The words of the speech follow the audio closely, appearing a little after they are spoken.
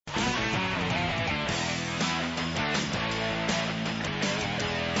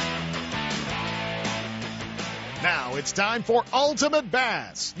Now it's time for Ultimate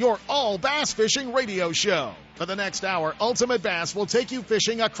Bass, your all bass fishing radio show. For the next hour, Ultimate Bass will take you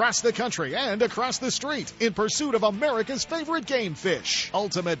fishing across the country and across the street in pursuit of America's favorite game fish.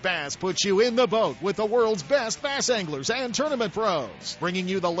 Ultimate Bass puts you in the boat with the world's best bass anglers and tournament pros, bringing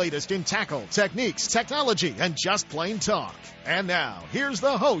you the latest in tackle, techniques, technology, and just plain talk. And now, here's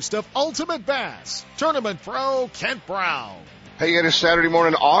the host of Ultimate Bass, Tournament Pro Kent Brown. Hey, it is Saturday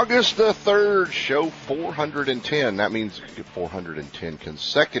morning, August the 3rd, show 410. That means you get 410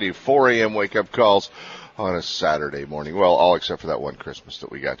 consecutive 4 a.m. wake-up calls on a Saturday morning. Well, all except for that one Christmas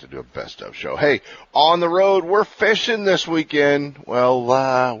that we got to do a best of show. Hey, on the road, we're fishing this weekend. Well,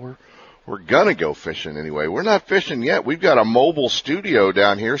 we're gonna go fishing anyway. We're not fishing yet. We've got a mobile studio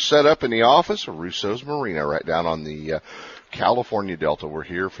down here set up in the office of Russo's Marina right down on the California Delta. We're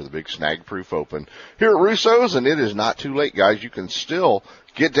here for the big Snag Proof Open here at Russo's, and it is not too late, guys. You can still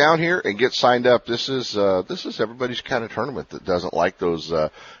get down here and get signed up. This is everybody's kind of tournament that doesn't like those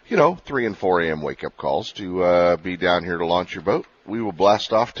 3 and 4 a.m. wake up calls to be down here to launch your boat. We will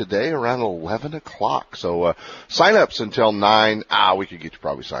blast off today around 11 o'clock. So, sign-ups until 9. We could get you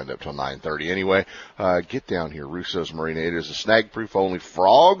probably signed up till 9:30 anyway. Get down here, Russo's Marina. It is a snag-proof only,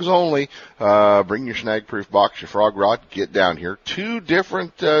 frogs only. Bring your snag-proof box, your frog rod. Get down here. 2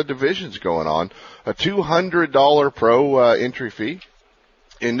 different, divisions going on. A $200 pro, entry fee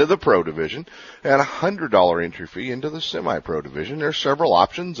into the pro division and a $100 entry fee into the semi-pro division. There's several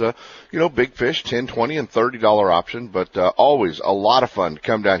options, big fish, $10, $20, and $30 option, but always a lot of fun to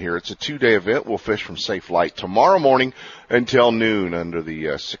come down here. It's a 2-day event. We'll fish from Safe Light tomorrow morning until noon under the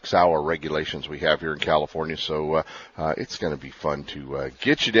 6-hour regulations we have here in California. So it's going to be fun to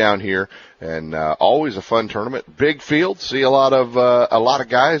get you down here, and always a fun tournament. Big field, see a lot of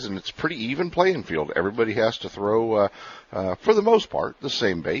guys, and it's pretty even playing field. Everybody has to throw for the most part, the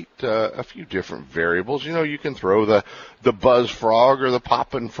same bait, a few different variables. You can throw the buzz frog or the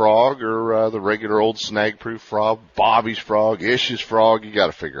poppin' frog or the regular old snag-proof frog, Bobby's frog, Ish's frog. You got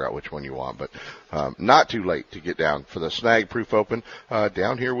to figure out which one you want, but not too late to get down for the Snag-Proof Open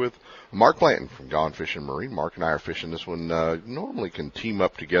down here with Mark Blanton from Gone Fishing Marine. Mark and I are fishing this one. Normally can team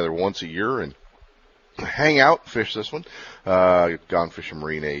up together once a year and hang out, fish this one. Gone Fishing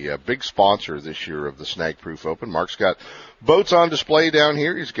Marine, a big sponsor this year of the Snag Proof Open. Mark's got boats on display down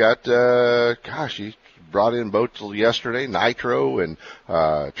here. He's got, he brought in boats yesterday, Nitro and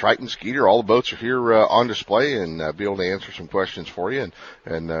Triton Skeeter. All the boats are here on display, and be able to answer some questions for you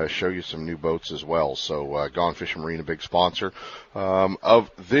and show you some new boats as well. So Gone Fishing Marine, a big sponsor of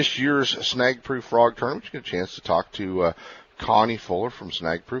this year's Snag Proof Frog Tournament. You get a chance to talk to Connie Fuller from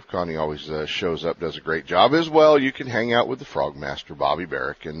Snag Proof. Connie always shows up, does a great job as well. You can hang out with the Frog Master, Bobby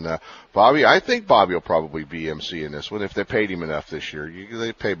Barrick. And Bobby, I think Bobby will probably be MC in this one if they paid him enough this year.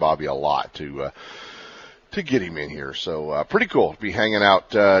 They pay Bobby a lot to get him in here. So pretty cool to be hanging out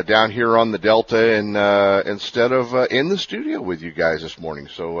down here on the Delta and instead of in the studio with you guys this morning.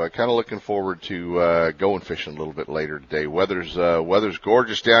 So kind of looking forward to going fishing a little bit later today. Weather's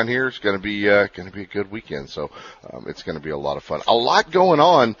gorgeous down here. It's going to be a good weekend. So it's going to be a lot of fun. A lot going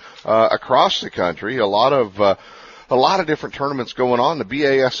on across the country. A lot of different tournaments going on. The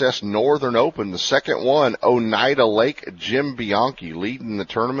BASS Northern Open, the second one, Oneida Lake, Jim Bianchi leading the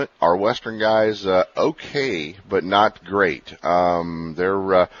tournament. Our Western guys, okay, but not great.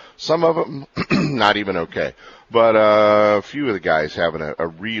 They're, some of them not even okay. But, a few of the guys having a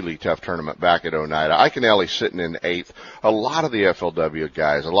really tough tournament back at Oneida. Iaconelli sitting in 8th. A lot of the FLW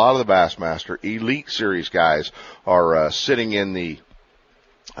guys, a lot of the Bassmaster Elite Series guys are, sitting in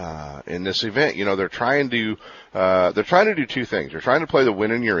in this event. They're trying to do 2 things. They're trying to play the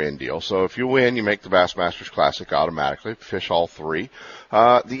win in your in deal. So if you win, you make the Bassmasters Classic automatically, fish all 3.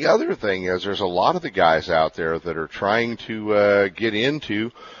 The other thing is there's a lot of the guys out there that are trying to, get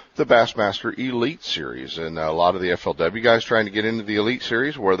into the Bassmaster Elite Series, and a lot of the FLW guys trying to get into the Elite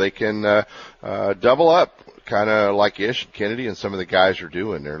Series where they can, double up. Kind of like Ish and Kennedy and some of the guys are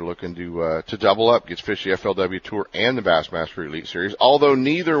doing. They're looking to double up, get to fish the FLW Tour and the Bassmaster Elite Series, although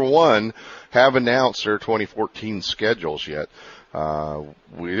neither one have announced their 2014 schedules yet.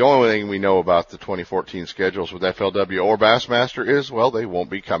 The only thing we know about the 2014 schedules with FLW or Bassmaster is, well, they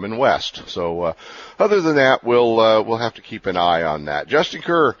won't be coming west. So, other than that, we'll have to keep an eye on that. Justin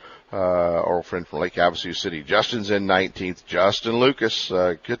Kerr, our friend from Lake Havasu City. Justin's in 19th. Justin Lucas,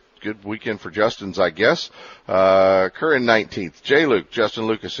 good weekend for Justin's, I guess. Kerr in 19th. J. Luke, Justin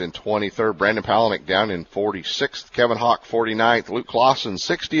Lucas in 23rd. Brandon Palaniuk down in 46th. Kevin Hawk 49th. Luke Clausen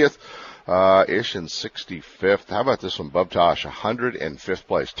 60th. Ish in 65th. How about this one? Bub Tosh, 105th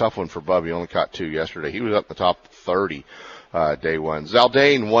place. Tough one for Bub. He only caught 2 yesterday. He was up in the top 30, day one.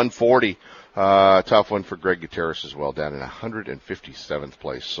 Zaldane, 140. Tough one for Greg Gutierrez as well, down in 157th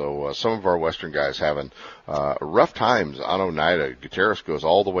place. So some of our Western guys having rough times on Oneida. Gutierrez goes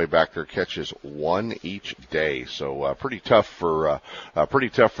all the way back there, catches one each day. So pretty tough for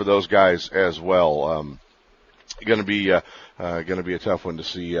those guys as well. Going to be a tough one to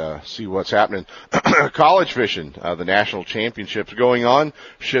see what's happening. College fishing, the national championships going on.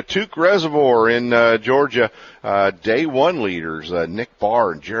 Chatook Reservoir in Georgia. Day one leaders, Nick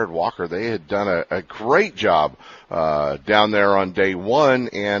Barr and Jared Walker, they had done a great job down there on day one,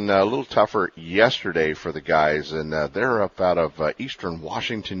 and a little tougher yesterday for the guys. And they're up out of Eastern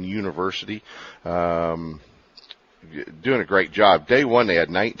Washington University. Doing a great job. Day one, they had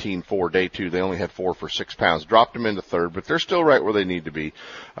 19-4. Day two, they only had 4 for 6 pounds. Dropped them into third, but they're still right where they need to be.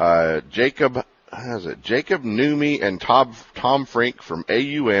 Jacob Newmy and Tom Frink from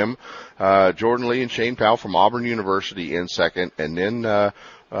AUM, Jordan Lee and Shane Powell from Auburn University in second, and then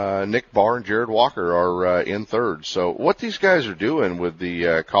Nick Barr and Jared Walker are in third. So what these guys are doing with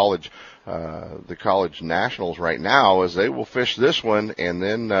the college nationals right now is they will fish this one, and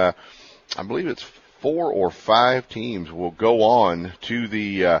then I believe it's 4 or 5 teams will go on to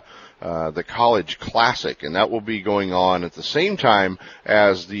the College Classic, and that will be going on at the same time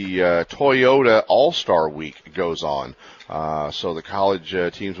as the Toyota All-Star Week goes on. So the college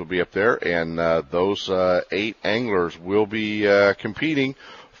teams will be up there, and those 8 anglers will be competing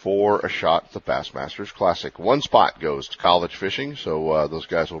for a shot at the Bassmasters Classic. One spot goes to college fishing, so those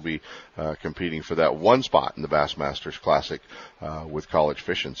guys will be competing for that one spot in the Bassmasters Classic with college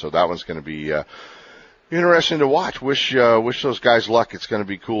fishing. So that one's going to be interesting to watch. Wish those guys luck. It's going to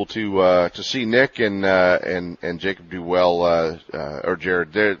be cool to see Nick and Jacob do well, or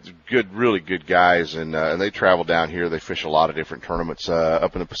Jared. They're good, really good guys, and they travel down here. They fish a lot of different tournaments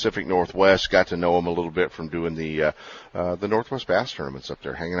up in the Pacific Northwest. Got to know them a little bit from doing the Northwest Bass tournaments up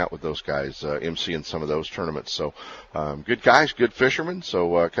there, hanging out with those guys, emceeing some of those tournaments. So good guys, good fishermen.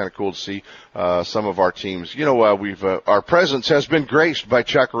 So kind of cool to see some of our teams. You know, our presence has been graced by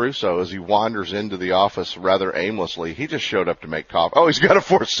Chuck Russo as he wanders into the office rather aimlessly. He just showed up to make coffee. Oh, he's got a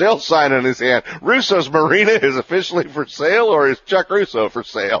for sale sign in his hand. Russo's Marina is officially for sale, or is Chuck Russo for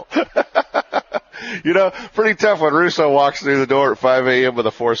sale? You know, pretty tough when Russo walks through the door at 5 a.m. with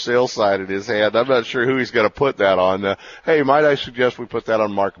a for sale sign in his hand. I'm not sure who he's going to put that on. Hey, might I suggest we put that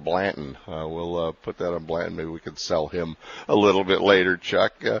on Mark Blanton? We'll put that on Blanton. Maybe we can sell him a little bit later,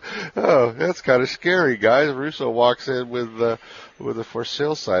 Chuck. Oh, that's kind of scary, guys. Russo walks in with a for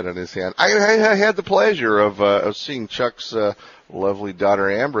sale sign in his hand. I had the pleasure of seeing Chuck's lovely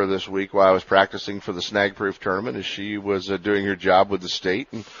daughter Amber this week while I was practicing for the Snag Proof tournament, as she was doing her job with the state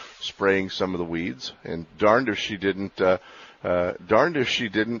and spraying some of the weeds. And darned if she didn't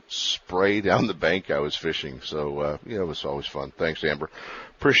spray down the bank I was fishing. So it was always fun. Thanks, Amber.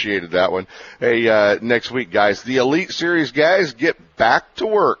 Appreciated that one. Hey, next week, guys, the Elite Series guys get back to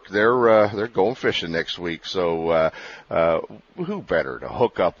work. They're going fishing next week. So who better to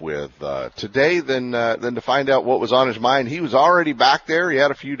hook up with today than to find out what was on his mind? He was already back there. He had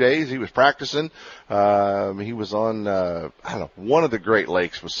a few days. He was practicing. He was on one of the Great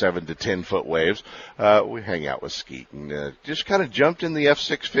Lakes with 7 to 10 foot waves. We hang out with Skeet and just kind of jumped in the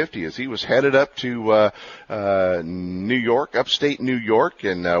F650 as he was headed up to New York, upstate New York,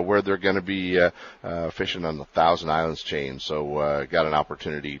 and where they're going to be fishing on the Thousand Islands chain. So got an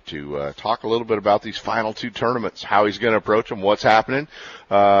opportunity to talk a little bit about these final 2 tournaments, how he's going to approach them, what's happening.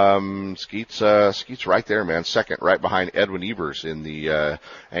 Skeet's right there, man, second, right behind Edwin Evers in the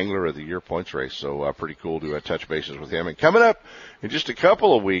Angler of the Year points race. So pretty cool to touch bases with him. And coming up in just a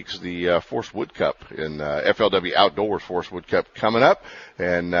couple of weeks, the Force Wood Cup in FLW Outdoors Force Wood Cup coming up.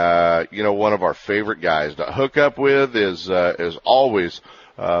 And one of our favorite guys to hook up with is always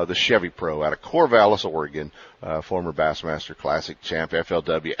the Chevy Pro out of Corvallis, Oregon, former Bassmaster Classic champ,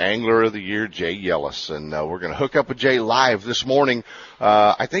 FLW Angler of the Year, Jay Yellis. And we're going to hook up with Jay live this morning.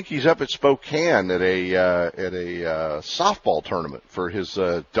 I think he's up at Spokane at a softball tournament for his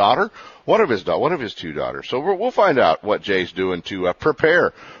daughter, one of his 2 daughters. So we'll find out what Jay's doing to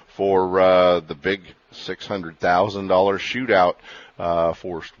prepare for the big $600,000 shootout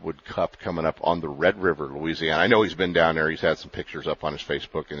Forest Wood Cup coming up on the Red River, Louisiana. I know he's been down there. He's had some pictures up on his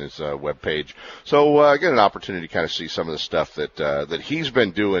Facebook and his webpage. So get an opportunity to kind of see some of the stuff that he's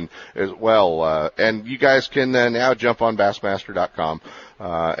been doing as well. And you guys can now jump on Bassmaster.com.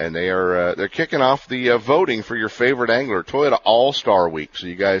 And they're kicking off the voting for your favorite angler, Toyota All-Star Week. So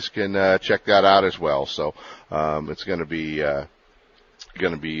you guys can check that out as well. So it's going to be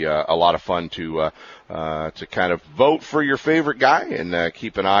going to be a lot of fun to kind of vote for your favorite guy and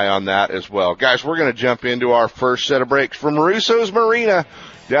keep an eye on that as well. Guys, we're going to jump into our first set of breaks from Russo's Marina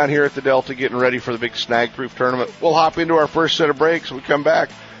down here at the Delta, getting ready for the big Snag Proof tournament. We'll hop into our first set of breaks. When we come back,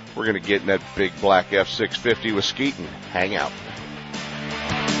 we're going to get in that big black F650 with Skeeton. Hang out.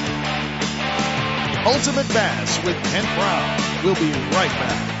 Ultimate Bass with Kent Brown. We'll be right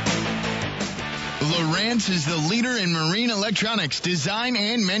back. Lowrance is the leader in marine electronics design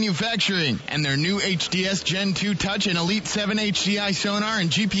and manufacturing, and their new HDS Gen 2 Touch and Elite 7 HDI sonar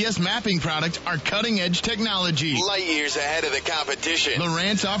and GPS mapping product are cutting-edge technology. Light years ahead of the competition.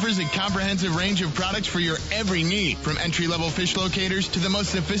 Lowrance offers a comprehensive range of products for your every need, from entry-level fish locators to the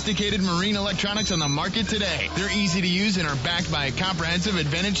most sophisticated marine electronics on the market today. They're easy to use and are backed by a comprehensive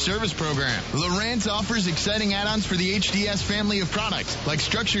Advantage service program. Lowrance offers exciting add-ons for the HDS family of products, like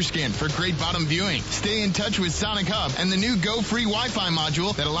Structure Scan for great bottom viewing. Stay in touch with Sonic Hub and the new Go Free Wi-Fi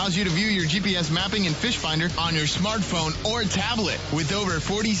module that allows you to view your GPS mapping and fish finder on your smartphone or tablet. With over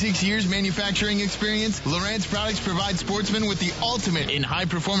 46 years manufacturing experience, Lowrance products provide sportsmen with the ultimate in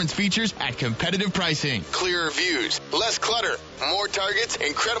high-performance features at competitive pricing. Clearer views, less clutter, more targets,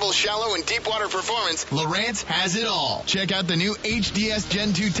 incredible shallow and deep water performance. Lowrance has it all. Check out the new HDS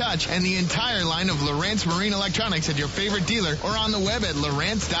Gen 2 Touch and the entire line of Lowrance Marine Electronics at your favorite dealer or on the web at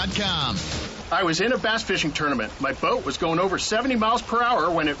Lowrance.com. I was in a bass fishing tournament. My boat was going over 70 miles per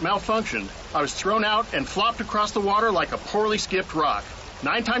hour when it malfunctioned. I was thrown out and flopped across the water like a poorly skipped rock.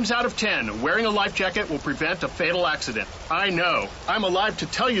 9 times out of 10, wearing a life jacket will prevent a fatal accident. I know. I'm alive to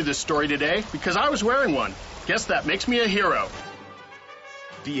tell you this story today because I was wearing one. Guess that makes me a hero.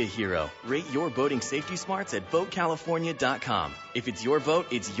 Be a hero. Rate your boating safety smarts at BoatCalifornia.com. If it's your boat,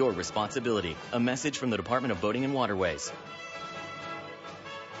 it's your responsibility. A message from the Department of Boating and Waterways.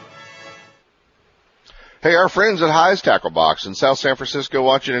 Hey, our friends at High's Tackle Box in South San Francisco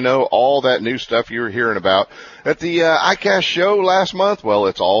want you to know all that new stuff you were hearing about at the ICAST show last month. Well,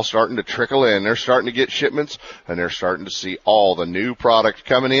 it's all starting to trickle in. They're starting to get shipments, and they're starting to see all the new product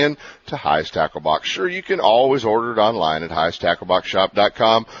coming in to High's Tackle Box. Sure, you can always order it online at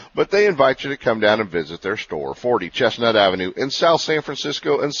High'sTackleBoxShop.com, but they invite you to come down and visit their store, 40 Chestnut Avenue in South San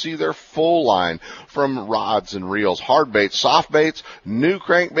Francisco, and see their full line from rods and reels, hard baits, soft baits, new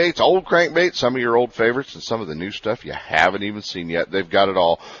crankbaits, old crankbaits, some of your old favorites, and some of the new stuff you haven't even seen yet. They've got it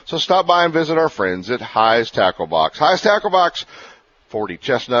all. So stop by and visit our friends at High's Tackle Box. High's Tackle Box, 40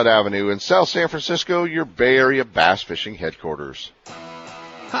 Chestnut Avenue in South San Francisco, your Bay Area bass fishing headquarters.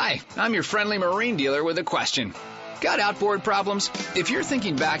 Hi, I'm your friendly marine dealer with a question. Got outboard problems? If you're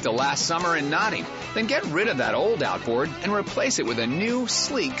thinking back to last summer and nodding, then get rid of that old outboard and replace it with a new,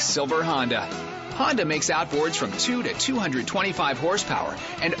 sleek silver Honda. Honda makes outboards from 2 to 225 horsepower,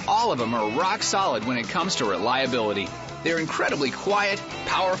 and all of them are rock solid when it comes to reliability. They're incredibly quiet,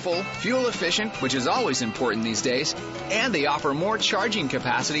 powerful, fuel efficient, which is always important these days, and they offer more charging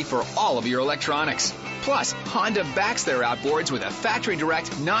capacity for all of your electronics. Plus, Honda backs their outboards with a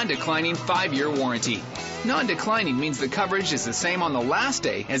factory-direct, non-declining 5-year warranty. Non-declining means the coverage is the same on the last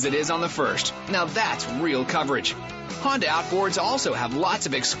day as it is on the first. Now that's real coverage. Honda outboards also have lots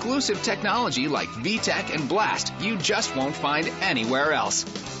of exclusive technology like VTEC and Blast you just won't find anywhere else.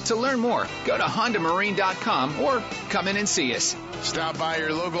 To learn more, go to HondaMarine.com or come in and see us. Stop by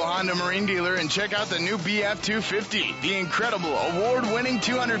your local Honda Marine dealer and check out the new BF250, the incredible award-winning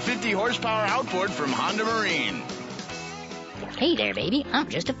 250 horsepower outboard from Honda Marine. Hey there, baby. I'm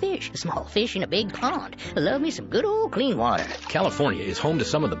just a fish. A small fish in a big pond. I love me some good old clean water. California is home to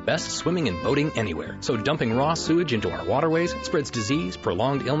some of the best swimming and boating anywhere. So dumping raw sewage into our waterways spreads disease,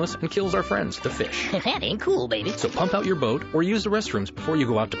 prolonged illness, and kills our friends, the fish. That ain't cool, baby. So pump out your boat or use the restrooms before you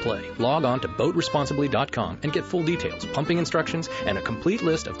go out to play. Log on to boatresponsibly.com and get full details, pumping instructions, and a complete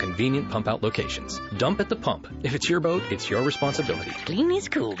list of convenient pump-out locations. Dump at the pump. If it's your boat, it's your responsibility. Clean is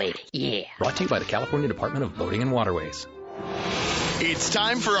cool, baby. Yeah. Brought to you by the California Department of Boating and Waterways. It's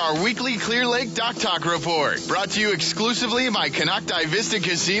time for our weekly Clear Lake Dock Talk Report, brought to you exclusively by Canocti Vista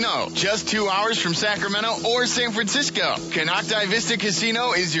Casino, just 2 hours from Sacramento or San Francisco. Canocti Vista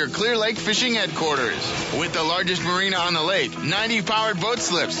Casino is your Clear Lake fishing headquarters. With the largest marina on the lake, 90 powered boat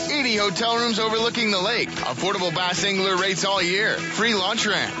slips, 80 hotel rooms overlooking the lake, affordable bass angler rates all year, free launch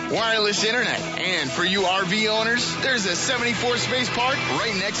ramp, wireless internet, and for you RV owners, there's a 74 space park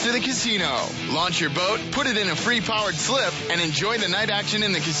right next to the casino. Launch your boat, put it in a free powered slip, and enjoy the night action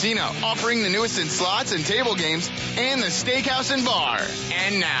in the casino, offering the newest in slots and table games, and the steakhouse and bar.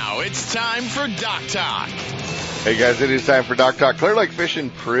 And now it's time for Dock Talk. Hey guys, it is time for Dock Talk. Clear Lake fishing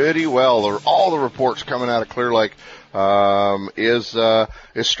pretty well. All the reports coming out of Clear Lake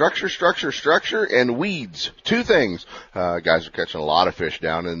is structure, and weeds. Two things. Guys are catching a lot of fish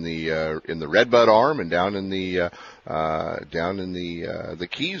down in the Redbud arm and down in the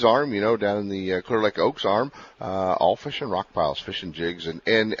Keys arm, down in the Clear Lake Oaks arm, all fishing rock piles, fishing jigs,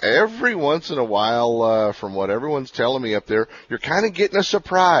 and every once in a while, from what everyone's telling me up there, you're kind of getting a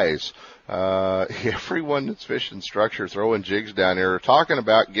surprise. Everyone that's fishing structure, throwing jigs down here, are talking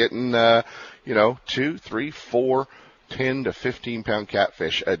about getting, 2, 3, 4, 10 to 15 pound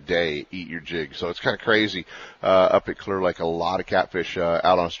catfish a day eat your jig. So it's kind of crazy, up at Clear Lake. A lot of catfish,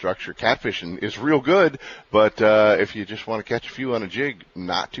 out on structure. Catfishing is real good, but, if you just want to catch a few on a jig,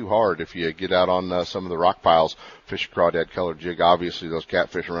 not too hard. If you get out on, some of the rock piles, fish a crawdad colored jig, obviously those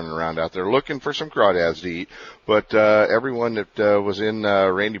catfish are running around out there looking for some crawdads to eat. But, everyone that, was in,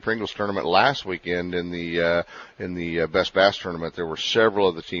 Randy Pringle's tournament last weekend in the Best Bass tournament, there were several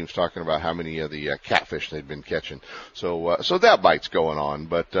of the teams talking about how many of the, catfish they'd been catching. So that bite's going on,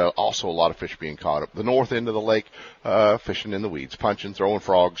 but, also a lot of fish being caught up the north end of the lake, fishing in the weeds, punching, throwing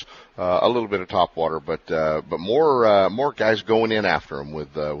frogs, a little bit of top water, but more guys going in after them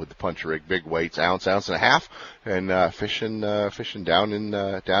with the punch rig, big weights, ounce and a half, and, fishing down in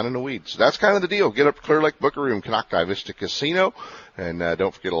the weeds. So that's kind of the deal. Get up to Clear Lake Bookeroo and Canocti Vista Casino. And,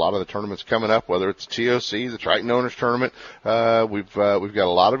 don't forget a lot of the tournaments coming up, whether it's TOC, the Triton Owners Tournament. We've got a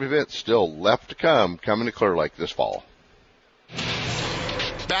lot of events still left to come coming to Clear Lake this fall.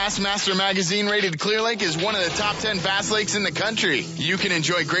 Bassmaster Magazine rated Clear Lake as one of the top 10 bass lakes in the country. You can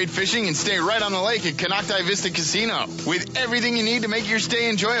enjoy great fishing and stay right on the lake at Canocti Vista Casino. With everything you need to make your stay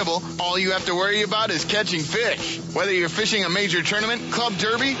enjoyable, all you have to worry about is catching fish. Whether you're fishing a major tournament, club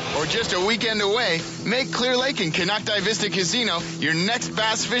derby, or just a weekend away, make Clear Lake and Canocti Vista Casino your next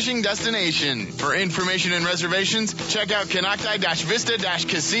bass fishing destination. For information and reservations, check out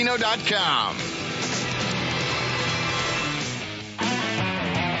canocti-vista-casino.com.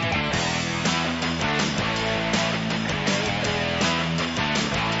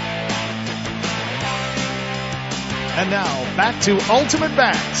 And now, back to Ultimate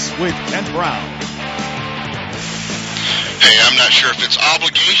Bass with Kent Brown. Hey, I'm not sure if it's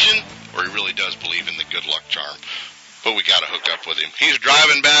obligation or he really does believe in the good luck charm, but we got to hook up with him. He's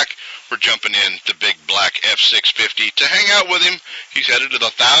driving back. We're jumping in the big black F650 to hang out with him. He's headed to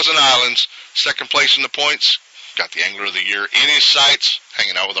the Thousand Islands, second place in the points. Got the Angler of the Year in his sights,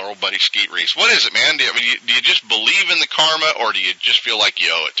 hanging out with our old buddy Skeet Reese. What is it, man? Do you just believe in the karma, or do you just feel like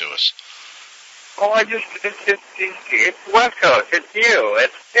you owe it to us? Oh, it's West Coast. It's you.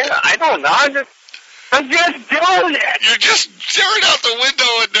 I don't know. I'm just doing it. You're just staring out the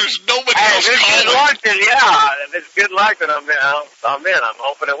window and there's nobody else calling. If it's good luck, then if it's good luck, then I'm in. I'm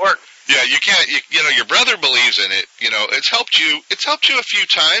hoping it works. Yeah, you can't, your brother believes in it. It's helped you a few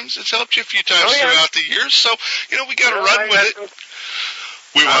times. It's helped you a few times throughout the years. So, we got to run with it.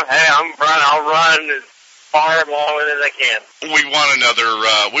 I'll run as far and long as I can. We want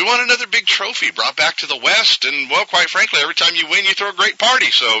another big trophy brought back to the West, and well, quite frankly, every time you win, you throw a great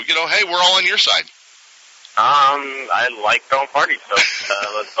party. So, hey, we're all on your side. I like throwing parties, so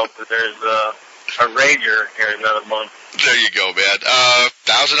let's hope that there's a rager here in another month. There you go, man.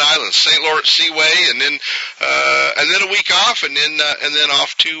 Thousand Islands, St. Lawrence Seaway, and then a week off, and then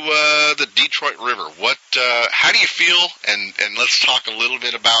off to the Detroit River. How do you feel? And let's talk a little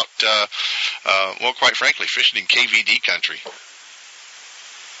bit about quite frankly, fishing in KVD country.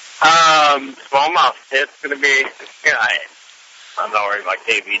 Smallmouth. It's going to be. I'm not worried about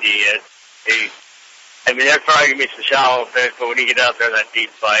KVD. There's probably going to be some shallow fish, but when you get out there, that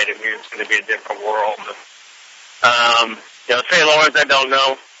deep bite, it's going to be a different world. St. Lawrence, I don't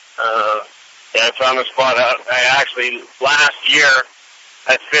know. I found a spot out. Last year,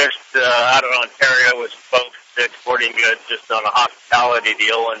 I fished out of Ontario with folks at Sporting Goods just on a hospitality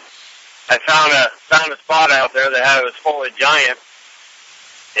deal, and I found a spot out there that was full of giants.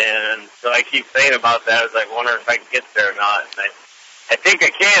 And so I keep thinking about that. I was like, wondering if I can get there or not. And I think I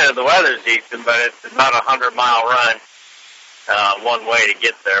can if the weather's decent, but it's about a 100-mile run one way to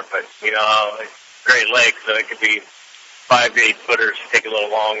get there. But, it's Great Lake, so it could be 5 to 8 footers, take a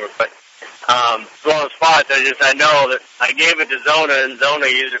little longer. But it's one of the spots I know that I gave it to Zona, and Zona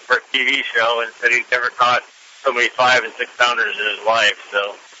used it for a TV show and said he's never caught so many 5 and 6 pounders in his life.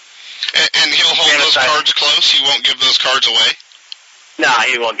 So, and he'll hold those cards close? He won't give those cards away? No,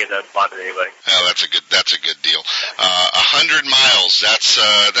 he won't get that spot to anybody. Oh, that's a good deal. 100 miles. That's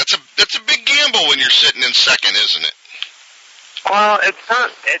a big gamble when you're sitting in second, isn't it? Well,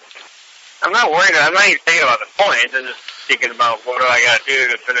 I'm not worried. I'm not even thinking about the points. I'm just thinking about what do I got to do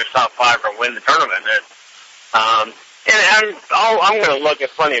to finish top 5 or win the tournament. And I'm going to look at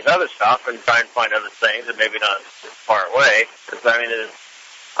plenty of other stuff and try and find other things that maybe not far away. Because, I mean,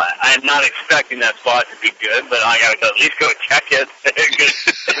 I'm not expecting that spot to be good, but I got to at least go check it.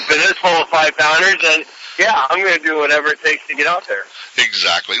 If it is full of 5-pounders, then yeah, I'm going to do whatever it takes to get out there.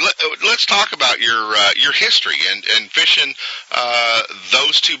 Exactly. Let's talk about your history and fishing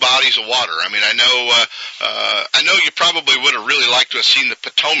those two bodies of water. I mean, I know you probably would have really liked to have seen the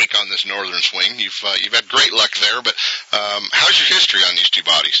Potomac on this northern swing. You've had great luck there, but how's your history on these two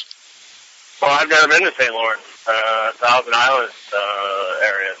bodies? Well, I've never been to St. Lawrence, Thousand Islands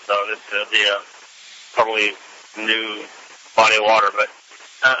area, so this will be a totally new body of water. But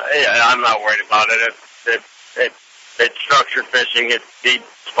yeah, I'm not worried about it. It's structured fishing. It's deep,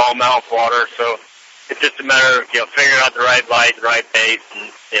 smallmouth water, so it's just a matter of figuring out the right bite, the right bait,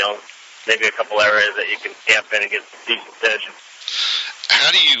 and maybe a couple areas that you can camp in and get some decent fish. How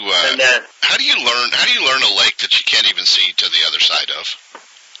do you learn a lake that you can't even see to the other side of?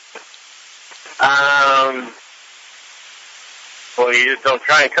 Well, you just don't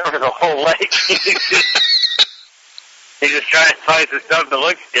try and cover the whole lake. You just try and find the stuff that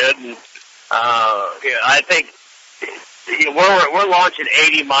looks good. And I think we're launching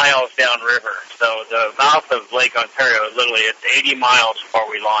 80 miles downriver. So the mouth of Lake Ontario, literally, it's 80 miles before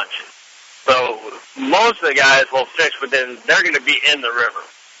we launch. So most of the guys will fish they're going to be in the river.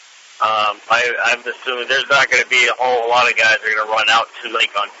 I'm assuming there's not going to be a whole lot of guys that are going to run out to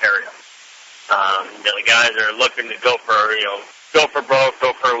Lake Ontario. The guys are looking to go for broke,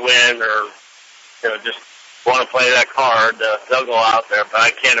 go for a win, or just want to play that card. They'll go out there, but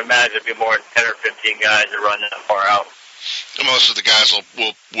I can't imagine it'd be more than 10 or 15 guys that run that far out. Most of the guys will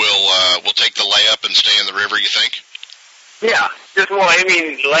take the layup and stay in the river. You think? Yeah,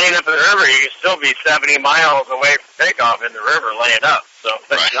 laying up in the river, you can still be 70 miles away from takeoff in the river laying up. So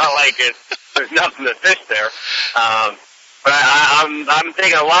it's not like there's nothing to fish there. But I'm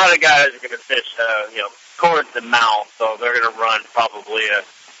thinking a lot of guys are going to fish, towards the mouth, so they're going to run probably a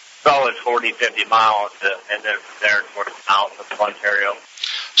solid 40, 50 miles, and then from there towards the mouth of Ontario.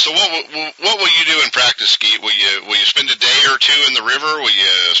 So what will you do in practice, Skeet? Will you spend a day or two in the river? Will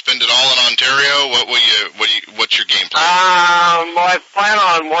you spend it all in Ontario? What's your game plan? Well, I plan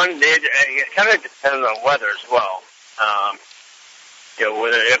on one day. It kind of depends on weather as well.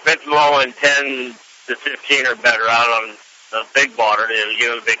 If it's blowing 10 to 15 or better out on the big water,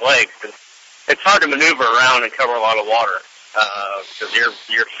 the big lakes, it's hard to maneuver around and cover a lot of water because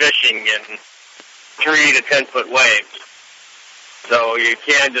you're fishing in 3 to 10 foot waves. So you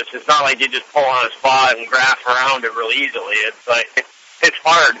can't it's not like you just pull on a spot and graph around it real easily. It's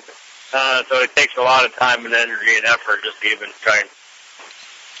hard. So it takes a lot of time and energy and effort just to even try and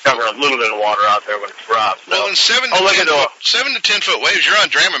cover a little bit of water out there when it's rough. So, well, in 7 to 10 foot waves, you're on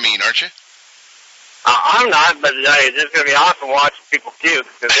Dramamine, aren't you? I'm not, but it's going to be awesome watching people puke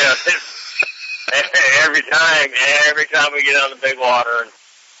because every time we get on the big water, and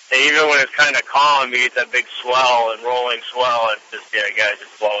even when it's kind of calm, you get that big swell and rolling swell, and guys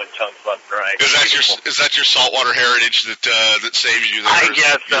just blowing chunks left and right. Is that your saltwater heritage that saves you? There? I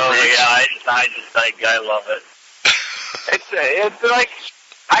guess so. Yeah, I love it. It's like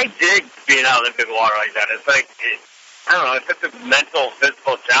I dig being out in the big water like that. It's like I don't know. It's just a mental,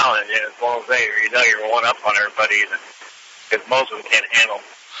 physical challenge, and it's one of those things where you're one up on everybody, because most of them can't handle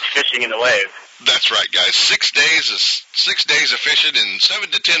fishing in the waves. That's right, guys. 6 days of fishing in 7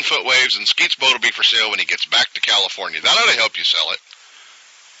 to 10 foot waves, and Skeet's boat will be for sale when he gets back to California. That ought to help you sell it.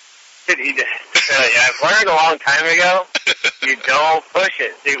 I've learned a long time ago, you don't push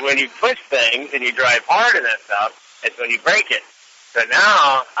it. See, when you push things and you drive hard in that stuff, it's when you break it. So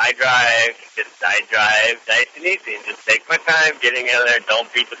now I drive nice and easy and just take my time getting in there.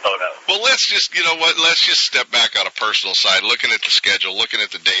 Don't beat the boat up. Well, let's just step back on a personal side, looking at the schedule, looking at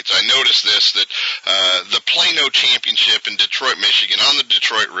the dates. I noticed that the Plano Championship in Detroit, Michigan, on the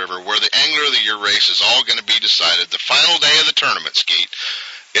Detroit River, where the Angler of the Year race is all going to be decided, the final day of the tournament, Skeet,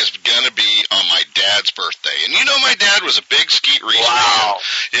 is going to be on my dad's birthday. And my dad was a big Skeet Reese fan.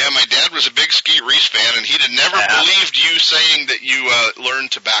 Yeah, my dad was a big Skeet Reese fan, and he'd have never believed you saying that you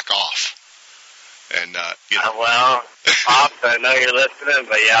learned to back off. And, well, Pops, I know you're listening,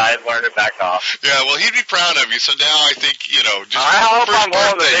 but yeah, I've learned to back off. Yeah, well, he'd be proud of you. So now I think, just I hope I'm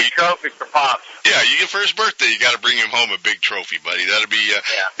holding a big trophy for Pops. Yeah, for his birthday, you got to bring him home a big trophy, buddy. That'll be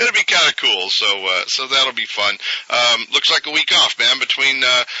kind of cool. So that'll be fun. Looks like a week off, man, between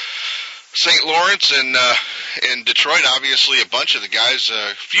St. Lawrence and Detroit. Obviously, a bunch of the guys,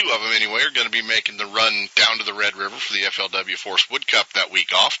 a few of them anyway, are going to be making the run down to the Red River for the FLW Force Wood Cup that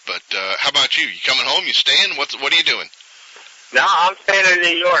week off. But how about you? You coming home? You staying? What are you doing? No, I'm staying in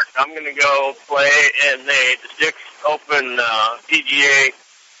New York. I'm going to go play in the Dick's Open PGA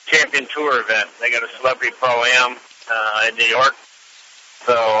Champion Tour event. They got a Celebrity Pro-Am in New York.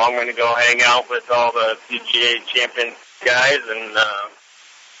 So I'm going to go hang out with all the PGA Champion guys and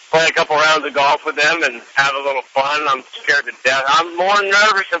play a couple rounds of golf with them and have a little fun. I'm scared to death. I'm more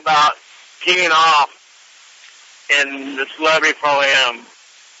nervous about teeing off in the Celebrity Pro-Am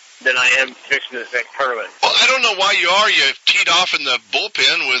than I am fishing this next tournament. Well, I don't know why you are. You teed off in the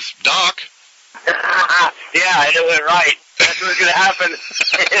bullpen with Doc. Yeah, it went right. That's what's going to happen.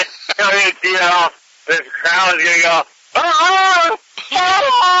 I'm going to tee it off. This crowd is going to go, oh!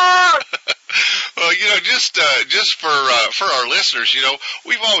 Well, just for our listeners,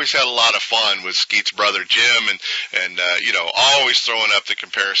 we've always had a lot of fun with Skeet's brother Jim, and always throwing up the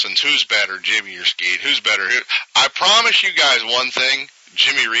comparisons. Who's better, Jimmy or Skeet? Who's better? I promise you guys one thing: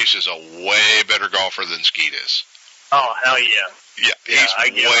 Jimmy Reese is a way better golfer than Skeet is. Oh, hell yeah! Yeah, he's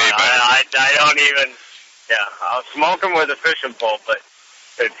way better. I don't even. Yeah, I'll smoke him with a fishing pole, but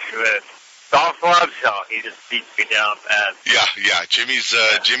it's golf clubs, so he just beats me down bad. Yeah. Jimmy's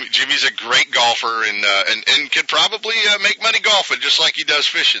a great golfer and can probably make money golfing just like he does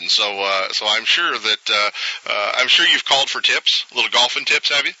fishing. So I'm sure you've called for tips, little golfing tips,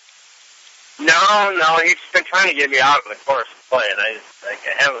 have you? No, he's been trying to get me out of the course to play, and I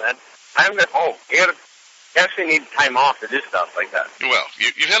haven't been home. You actually need time off to do stuff like that. Well,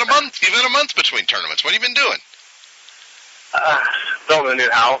 you've had a month. You've had a month between tournaments. What have you been doing? Building a new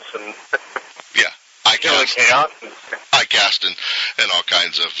house and ICAST and all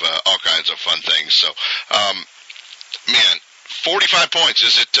kinds of fun things. So, 45 points.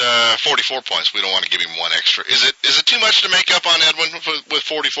 Is it 44 points? We don't want to give him one extra. Is it too much to make up on Edwin with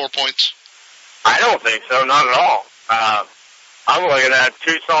 44 points? I don't think so. Not at all. I'm looking at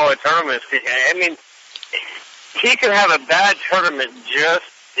 2 solid tournaments. I mean, he can have a bad tournament just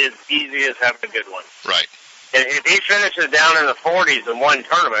as easy as having a good one. Right. And if he finishes down in the 40s in one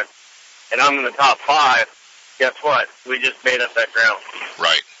tournament, and I'm in the top 5, guess what? We just made up that ground.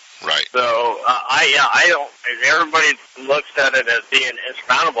 Right. So, I don't, everybody looks at it as being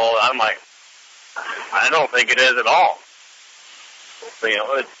insurmountable. I'm like, I don't think it is at all.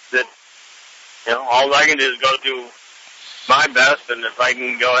 All I can do is go do my best, and if I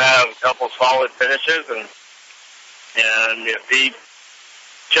can go have a couple solid finishes, and if he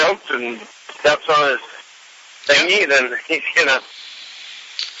chokes and steps on his thingy, then he's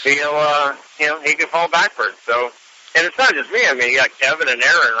he can fall backwards. So, and it's not just me. I mean, you got Kevin and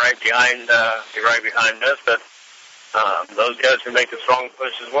Aaron right behind us, but those guys can make a strong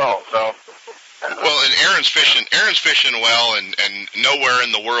push as well. So, well, and Aaron's fishing well, and nowhere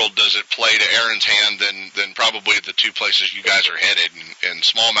in the world does it play to Aaron's hand than probably the 2 places you guys are headed, and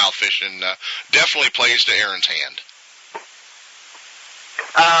smallmouth fishing definitely plays to Aaron's hand.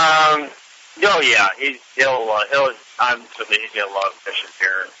 Oh yeah, he's gonna love fishing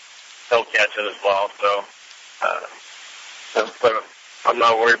here. He'll catch it as well. So, but I'm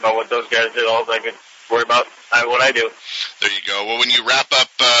not worried about what those guys do. All I can worry about what I do. There you go. Well, when you wrap up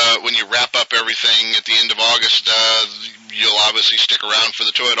everything at the end of August, you'll obviously stick around for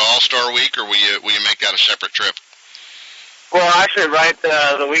the Toyota All-Star Week, or will you make that a separate trip? Well, actually, right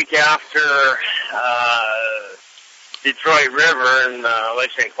the week after Detroit River in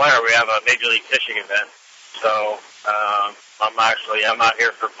Lake St. Clair, we have a Major League Fishing event. So I'm out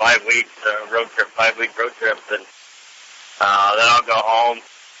here for 5 weeks, 5-week road trip, and then I'll go home,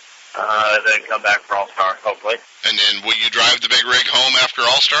 then come back for All-Star, hopefully. And then will you drive the big rig home after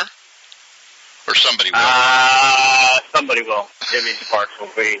All-Star? Or somebody will? Somebody will. Jimmy Sparks will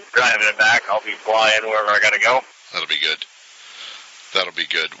be driving it back. I'll be flying wherever I got to go. That'll be good.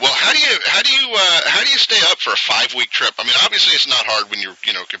 Well, how do you stay up for a 5-week trip? I mean, obviously it's not hard when you're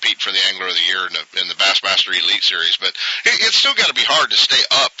competing for the Angler of the Year in the Bassmaster Elite Series, but it's still got to be hard to stay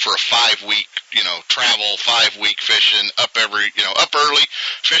up for a 5-week travel, 5-week fishing, up early,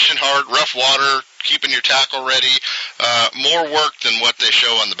 fishing hard, rough water, keeping your tackle ready. More work than what they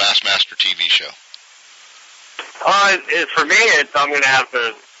show on the Bassmaster TV show. For me, I'm going to have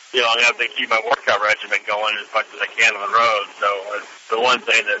to. I have to keep my workout regimen going as much as I can on the road. So it's the one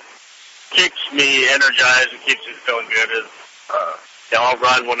thing that keeps me energized and keeps me feeling good is, I'll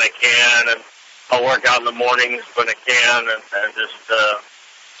run when I can, and I'll work out in the mornings when I can, and just the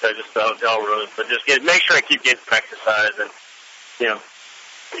hotel rooms. But just make sure I keep getting some exercise and,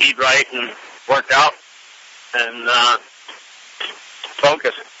 eat right and work out and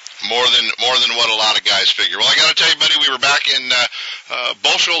focus. more than what a lot of guys figure. Well, I got to tell you, buddy, we were back in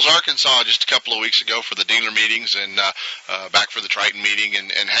Bull Shoals, Arkansas, just a couple of weeks ago for the dealer meetings, and back for the Triton meeting, and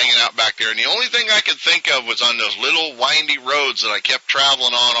hanging out back there. And the only thing I could think of was on those little windy roads that I kept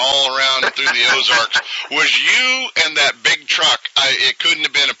traveling on all around through the Ozarks was you and that big truck. It couldn't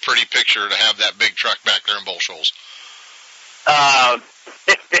have been a pretty picture to have that big truck back there in Bull Shoals.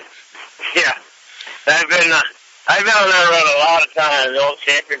 Yeah, I've been on that road a lot of times. The old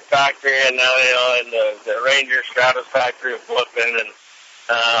Champion factory, and now and the Ranger Stratus factory of Flippin, and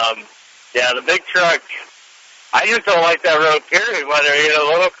the big truck. I just don't like that road, period, whether you're a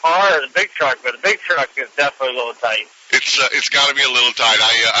little car or the big truck, but the big truck is definitely a little tight. It's got to be a little tight.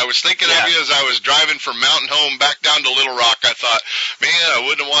 I was thinking of you as I was driving from Mountain Home back down to Little Rock. I thought, man, I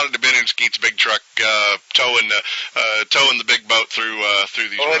wouldn't have wanted to have been in Skeet's big truck towing the big boat through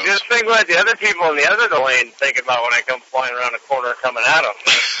these roads. Well, just think what the other people in the other lane think about when I come flying around the corner coming at them.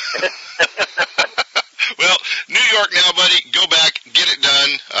 Well, New York now, buddy. Go back, get it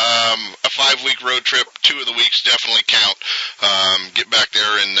done. A 5-week road trip. 2 of the weeks definitely count. Get back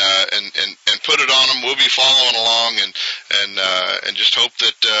there and put it on them. We'll be following along and just hope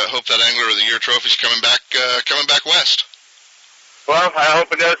that Angler of the Year trophy's coming back west. Well, I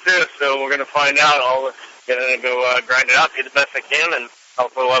hope it does too. So we're going to find out. I'll going to go grind it out, do the best I can, and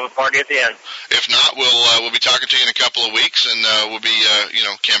hopefully we'll have a party at the end. If not, we'll be talking to you in a couple of weeks, and we'll be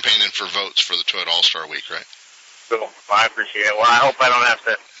campaigning for votes for the Toad All-Star Week, right? Cool. Well, I appreciate it. Well, I hope I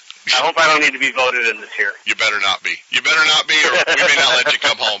don't need to be voted in this year. You better not be. Or we may not let you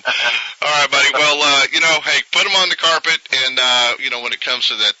come home. All right, buddy. Well, hey, put them on the carpet, and when it comes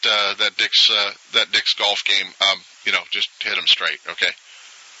to that Dick's golf game, just hit them straight, okay?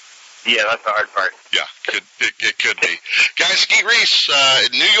 Yeah, that's the hard part. Yeah, it could be. Guys, Skeet Reese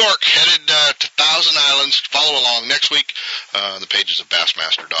in New York, headed to Thousand Islands. Follow along next week on the pages of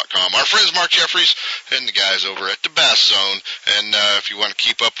Bassmaster.com. Our friends Mark Jeffries and the guys over at the Bass Zone. And if you want to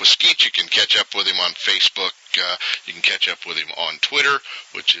keep up with Skeet, you can catch up with him on Facebook. You can catch up with him on Twitter,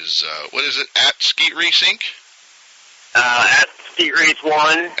 which is, what is it, at Skeet Reese Inc.? At Skeet Reese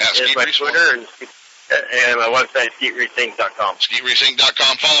 1 is my Twitter. 1. And my website is SkeetReeseInc.com.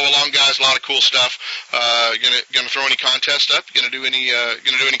 SkeetReeseInc.com. Follow along, guys. A lot of cool stuff. Gonna throw any contests up? Gonna do any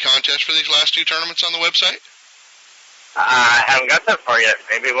contests for these last 2 tournaments on the website? I haven't got that far yet.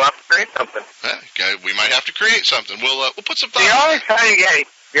 Maybe we'll have to create something. Okay, we might have to create something. We'll put some thought. You're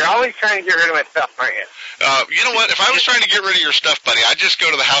always trying to get rid of my stuff, aren't you? You know what? If I was trying to get rid of your stuff, buddy, I'd just go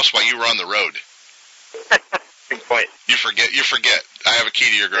to the house while you were on the road. Good point. You forget. I have a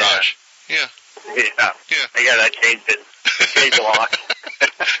key to your garage. Yeah. I changed it. Changed a lot.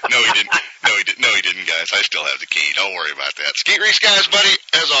 No, he didn't, guys. I still have the key. Don't worry about that. Skeet Reese, guys, buddy,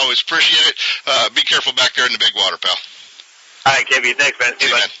 as always, appreciate it. Be careful back there in the big water, pal. All right, KB. Thanks, man. See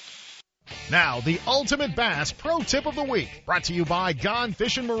you, man. Now, the Ultimate Bass Pro Tip of the Week, brought to you by Gone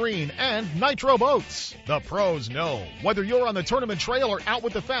Fishing Marine and Nitro Boats. The pros know, whether you're on the tournament trail or out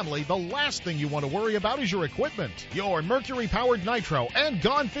with the family, the last thing you want to worry about is your equipment. Your Mercury-powered Nitro and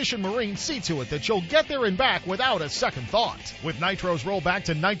Gone Fishing Marine see to it that you'll get there and back without a second thought. With Nitros roll back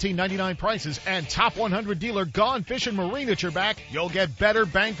to $19.99 prices and top 100 dealer Gone Fishing Marine at your back, you'll get better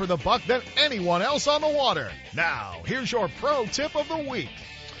bang for the buck than anyone else on the water. Now, here's your Pro Tip of the Week.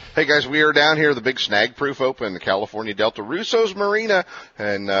 Hey guys, we are down here at the big Snag Proof Open, the California Delta Russo's Marina,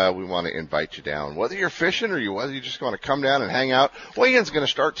 and we want to invite you down. Whether you're fishing or whether you just want to come down and hang out, weigh-in's going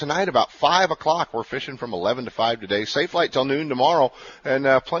to start tonight about 5 o'clock. We're fishing from 11 to 5 today. Safe flight till noon tomorrow, and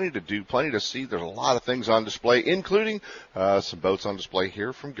plenty to do, plenty to see. There's a lot of things on display, including some boats on display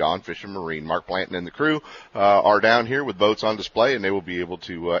here from Gone Fishing Marine. Mark Blanton and the crew are down here with boats on display, and they will be able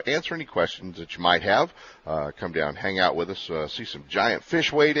to answer any questions that you might have. Come down, hang out with us, see some giant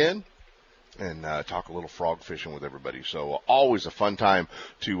fish wade in, and talk a little frog fishing with everybody. So always a fun time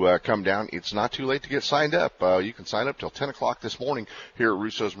to come down. It's not too late to get signed up. You can sign up till 10 o'clock this morning here at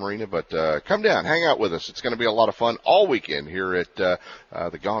Russo's Marina, but come down, hang out with us. It's going to be a lot of fun all weekend here at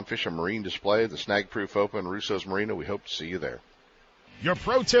the Gone Fishing Marine display, the Snag Proof Open, Russo's Marina. We hope to see you there. Your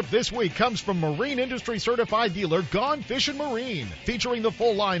pro tip this week comes from Marine Industry Certified dealer Gone Fishing Marine, featuring the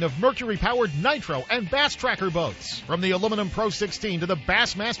full line of Mercury-powered Nitro and Bass Tracker boats. From the Aluminum Pro 16 to the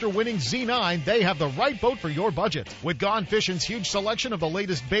Bassmaster winning Z9, they have the right boat for your budget. With Gone Fishing's huge selection of the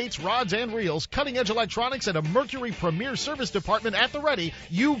latest baits, rods, and reels, cutting-edge electronics, and a Mercury Premier Service Department at the ready,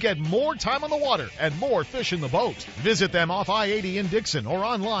 you get more time on the water and more fish in the boat. Visit them off I-80 in Dixon or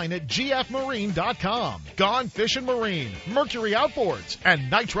online at gfmarine.com. Gone Fishing Marine, Mercury Outboards,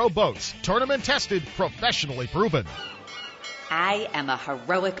 and Nitro Boats, tournament tested, professionally proven. I am a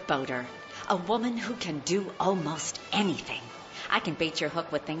heroic boater, a woman who can do almost anything. I can bait your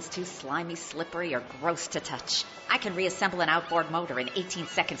hook with things too slimy, slippery, or gross to touch. I can reassemble an outboard motor in 18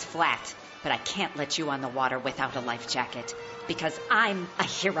 seconds flat. But I can't let you on the water without a life jacket. Because I'm a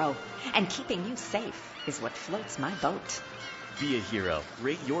hero. And keeping you safe is what floats my boat. Be a hero.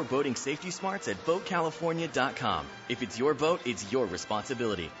 Rate your boating safety smarts at BoatCalifornia.com. If it's your boat, it's your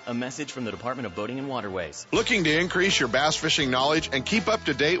responsibility. A message from the Department of Boating and Waterways. Looking to increase your bass fishing knowledge and keep up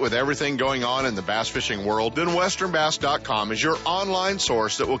to date with everything going on in the bass fishing world? Then WesternBass.com is your online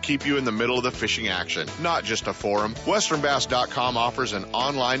source that will keep you in the middle of the fishing action, not just a forum. WesternBass.com offers an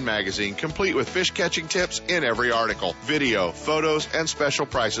online magazine complete with fish catching tips in every article, video, photos, and special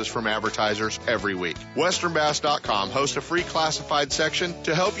prices from advertisers every week. WesternBass.com hosts a free classified section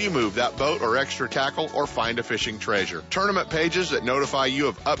to help you move that boat or extra tackle or find a fishing treasure. Tournament pages that notify you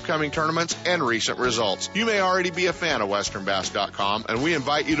of upcoming tournaments and recent results. You may already be a fan of WesternBass.com, and we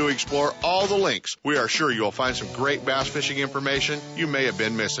invite you to explore all the links. We are sure you'll find some great bass fishing information you may have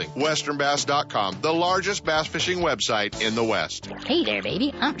been missing. WesternBass.com, the largest bass fishing website in the West. Hey there,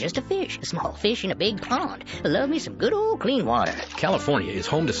 baby. I'm just a fish. A small fish in a big pond. Love me some good old clean water. California is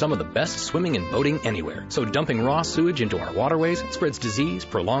home to some of the best swimming and boating anywhere. So dumping raw sewage into our waterways spreads disease,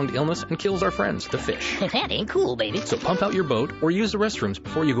 prolonged illness, and kills our friends, the fish. That ain't cool, baby. So pump out your boat or use the restrooms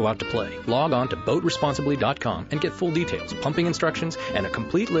before you go out to play. Log on to BoatResponsibly.com and get full details, pumping instructions, and a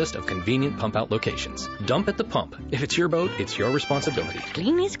complete list of convenient pump out locations. Dump at the pump. If it's your boat, it's your responsibility.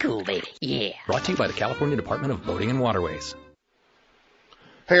 Clean is cool, baby. Yeah. Brought to you by the California Department of Boating and Waterways.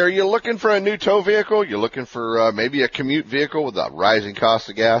 Hey, are you looking for a new tow vehicle? You're looking for maybe a commute vehicle with a rising cost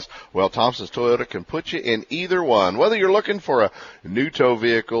of gas? Well, Thompson's Toyota can put you in either one. Whether you're looking for a new tow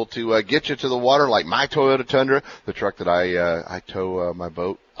vehicle to get you to the water, like my Toyota Tundra, the truck that I tow my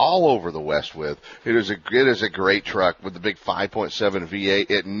boat all over the West with. It is a great truck with the big 5.7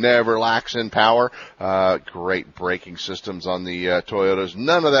 V8. It never lacks in power. Great braking systems on the Toyotas.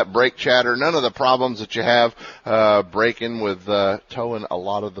 None of that brake chatter. None of the problems that you have braking with towing a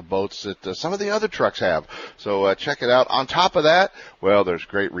lot of the boats that some of the other trucks have. So check it out. On top of that, well, there's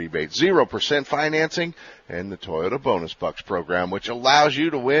great rebates, 0% financing, and the Toyota Bonus Bucks program, which allows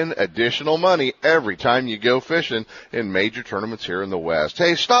you to win additional money every time you go fishing in major tournaments here in the West.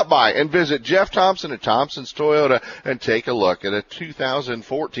 Hey, stop by and visit Jeff Thompson at Thompson's Toyota and take a look at a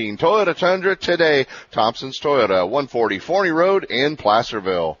 2014 Toyota Tundra today. Thompson's Toyota, 140 Forney Road in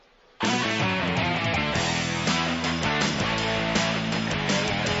Placerville.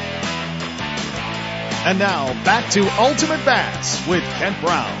 And now, back to Ultimate Bass with Kent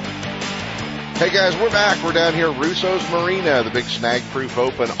Brown. Hey guys, we're back. We're down here at Russo's Marina, the big Snag Proof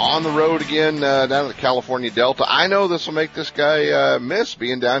Open, on the road again down at the California Delta. I know this will make this guy miss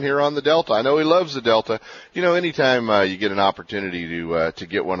being down here on the Delta. I know he loves the Delta. You know, anytime you get an opportunity to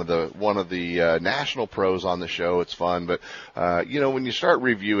get one of the national pros on the show, it's fun. But you know, when you start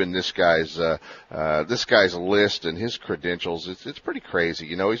reviewing this guy's list and his credentials, it's pretty crazy.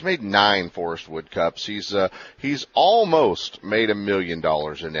 You know, he's made 9 Forest Wood Cups. He's almost made $1 million in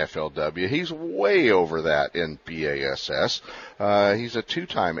FLW. He's way over that in BASS. He's a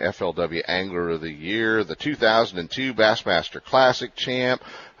 2-time FLW Angler of the Year, the 2002 Bassmaster Classic champ,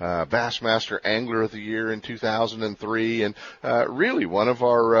 Bassmaster Angler of the Year in 2003, and really one of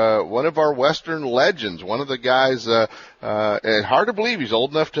our Western legends. One of the guys, and hard to believe he's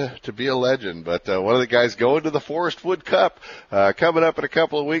old enough to be a legend, but one of the guys going to the Forest Wood Cup coming up in a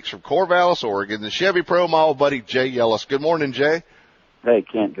couple of weeks from Corvallis, Oregon. The Chevy Pro Model buddy Jay Yellis. Good morning, Jay. Hey,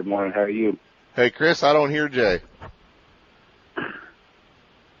 Kent. Good morning. How are you? Hey, Chris, I don't hear Jay.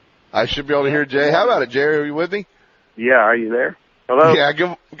 I should be able to hear Jay. How about it, Jay? Are you with me? Yeah, are you there? Hello? Yeah,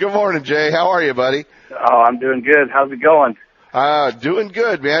 good morning, Jay. How are you, buddy? Oh, I'm doing good. How's it going? Doing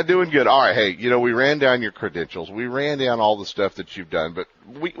good, man. Doing good. All right, hey, you know, we ran down your credentials. We ran down all the stuff that you've done, but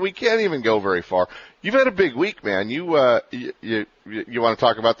we can't even go very far. You've had a big week, man. You want to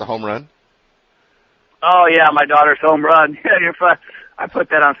talk about the home run? Oh, yeah, my daughter's home run. I put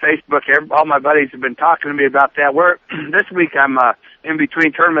that on Facebook. All my buddies have been talking to me about that. This week I'm in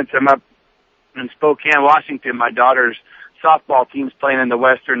between tournaments. I'm up in Spokane, Washington. My daughter's softball team's playing in the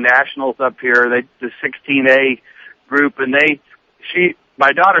Western Nationals up here. The 16A group, and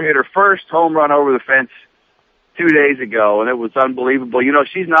my daughter hit her first home run over the fence 2 days ago, and it was unbelievable. You know,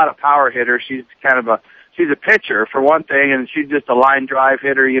 she's not a power hitter. She's a pitcher for one thing, and she's just a line drive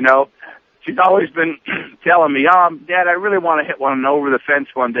hitter, you know. She's always been telling me, Dad, I really want to hit one over the fence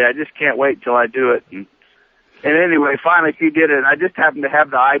one day. I just can't wait till I do it. And anyway, finally she did it, and I just happened to have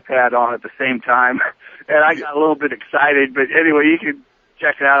the iPad on at the same time, and I got a little bit excited. But anyway, you can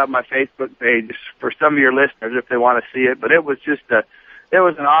check it out on my Facebook page for some of your listeners if they want to see it. But it was just it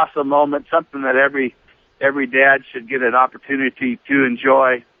was an awesome moment, something that every every dad should get an opportunity to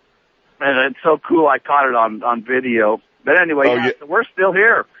enjoy. And it's so cool I caught it on video. But anyway, so we're still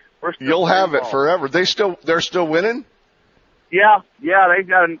here. We're still You'll have it forever. They're still winning? Yeah, they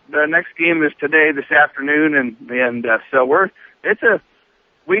got the next game is today, this afternoon, and so it's a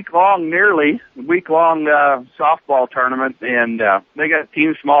week-long softball tournament, and they got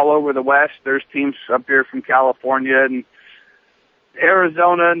teams from all over the West. There's teams up here from California and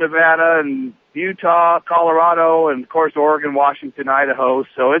Arizona, Nevada, and Utah, Colorado, and of course Oregon, Washington, Idaho.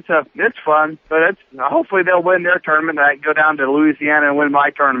 So it's fun, but hopefully they'll win their tournament. I can go down to Louisiana and win my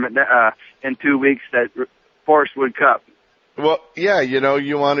tournament in 2 weeks, that Forest Wood Cup. Well, yeah, you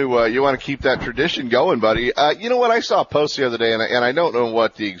want to keep that tradition going, buddy. You know what? I saw a post the other day, and I don't know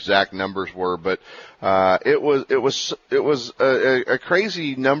what the exact numbers were, but it was a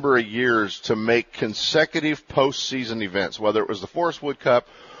crazy number of years to make consecutive postseason events, whether it was the Forest Wood Cup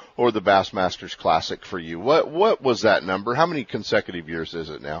or the Bassmasters Classic for you. What was that number? How many consecutive years is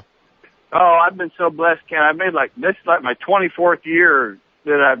it now? Oh, I've been so blessed, Ken. I've made this is like my 24th year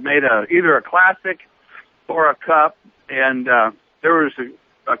that I've made either a classic or a cup. And there was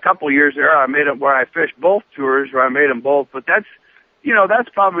a couple of years there I made it where I fished both tours, where I made them both. But that's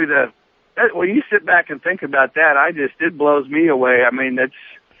probably when you sit back and think about that, it blows me away. I mean, that's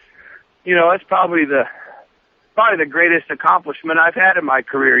probably the greatest accomplishment I've had in my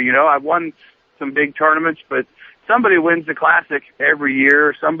career. I've won some big tournaments, but somebody wins the Classic every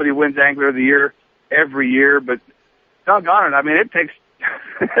year. Somebody wins Angler of the Year every year. But doggone it, I mean, it takes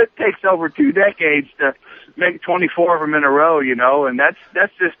over 2 decades to make 24 of them in a row, and that's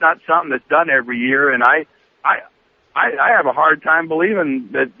just not something that's done every year. And I have a hard time believing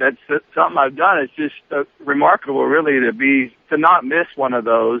that that's something I've done. It's just remarkable, really, to not miss one of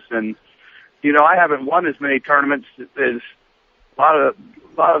those. And I haven't won as many tournaments as a lot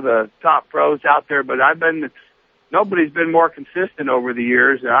of the top pros out there, but nobody's been more consistent over the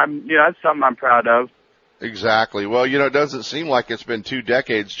years, and that's something I'm proud of. Exactly. Well, it doesn't seem like it's been 2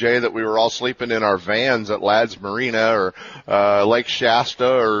 decades, Jay, that we were all sleeping in our vans at Ladd's Marina or Lake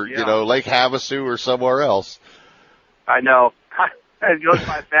Shasta or, Lake Havasu or somewhere else. I know. It goes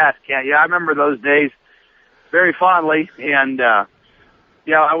by fast, Ken. Yeah, I remember those days very fondly. And, I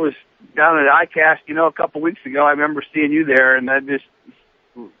was down at ICAST, a couple weeks ago. I remember seeing you there, and I just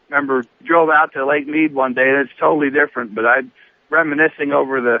drove out to Lake Mead one day, and it's totally different. But I'm reminiscing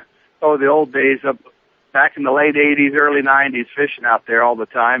over the old days up back in the late 80s, early 90s, fishing out there all the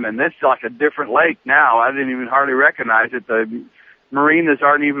time, and it's like a different lake now. I didn't even hardly recognize it. The marinas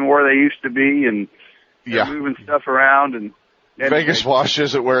aren't even where they used to be, and they're moving stuff around. And Vegas Wash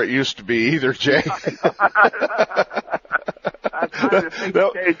isn't where it used to be either, Jay. I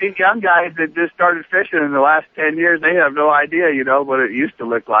think these young guys that just started fishing in the last 10 years, they have no idea, what it used to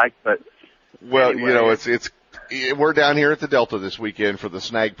look like. But anyway. We're down here at the Delta this weekend for the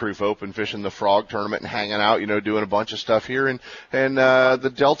Snag Proof Open, fishing the frog tournament and hanging out, doing a bunch of stuff here. And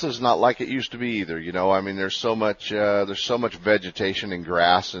the Delta's not like it used to be either, I mean, there's so much vegetation and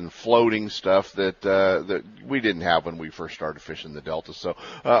grass and floating stuff that we didn't have when we first started fishing the Delta. So,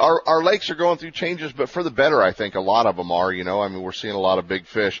 our lakes are going through changes, but for the better, I think a lot of them are, I mean, we're seeing a lot of big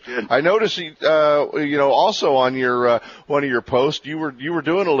fish. Good. I noticed, also on your, one of your posts, you were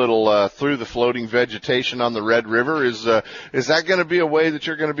doing a little, through the floating vegetation on the Red River. Is that going to be a way that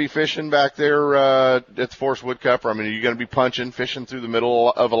you're going to be fishing back there at the Forest Wood Cup? I mean, are you going to be fishing through the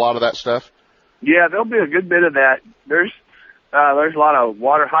middle of a lot of that stuff? Yeah, there'll be a good bit of that. There's a lot of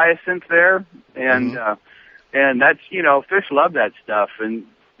water hyacinth there, and that's fish love that stuff, and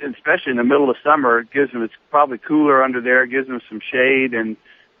especially in the middle of summer, it's probably cooler under there. It gives them some shade, and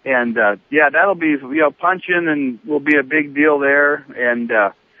that'll be punching and will be a big deal there, and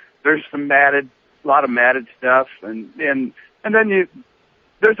there's a lot of matted stuff, and then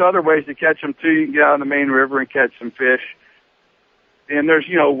there's other ways to catch them too. You can get out on the main river and catch some fish. And there's,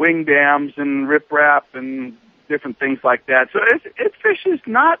 wing dams and riprap and different things like that. So it fishes it's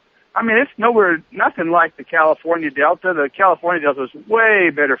nothing like the California Delta. The California Delta is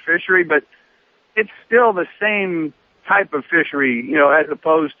way better fishery, but it's still the same type of fishery, as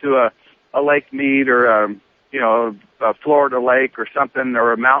opposed to a Lake Mead or a Florida lake or something,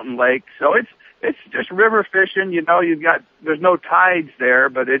 or a mountain lake. So it's just river fishing, there's no tides there,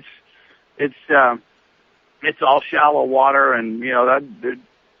 but it's all shallow water, and,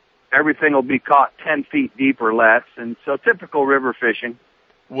 everything will be caught 10 feet deep or less, and so typical river fishing.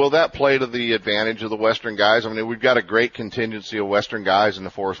 Will that play to the advantage of the Western guys? I mean, we've got a great contingency of Western guys in the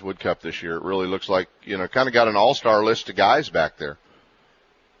Forest Wood Cup this year. It really looks like, kind of got an all-star list of guys back there.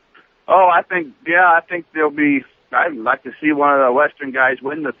 Oh, I think I'd like to see one of the Western guys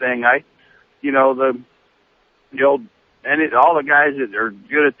win the thing. all the guys that are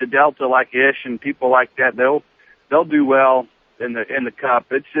good at the Delta, like Ish and people like that, they'll do well in the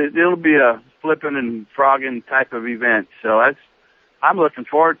Cup. It'll be a flipping and frogging type of event. So I'm looking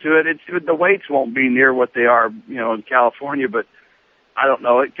forward to it. The weights won't be near what they are, in California, but I don't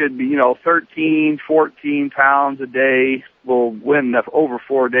know. It could be, 13, 14 pounds a day will win over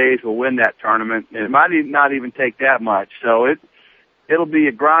 4 days will win that tournament. And it might not even take that much. So it'll be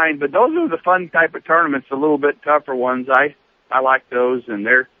a grind, but those are the fun type of tournaments, the little bit tougher ones. I like those, and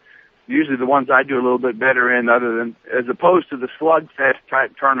they're usually the ones I do a little bit better in, as opposed to the slugfest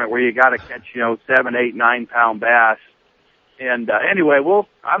type tournament where you got to catch, 7, 8, 9 pound bass. And anyway,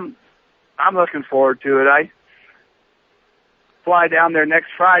 I'm looking forward to it. I fly down there next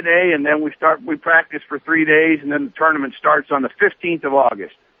Friday, and then we practice for 3 days, and then the tournament starts on the 15th of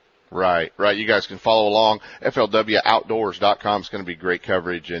August. Right. You guys can follow along. FLWOutdoors.com is going to be great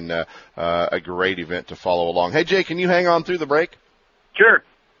coverage and a great event to follow along. Hey, Jay, can you hang on through the break? Sure.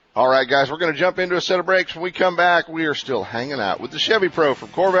 All right, guys, we're going to jump into a set of breaks. When we come back, we are still hanging out with the Chevy Pro from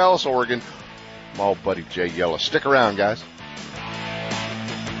Corvallis, Oregon, my old buddy Jay Yellow. Stick around, guys.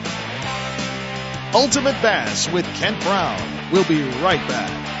 Ultimate Bass with Kent Brown. We'll be right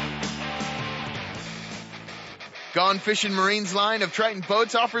back. Gone Fishing Marine's line of Triton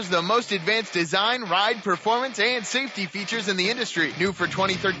boats offers the most advanced design, ride, performance, and safety features in the industry. New for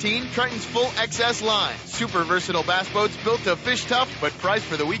 2013, Triton's full XS line. Super versatile bass boats built to fish tough, but priced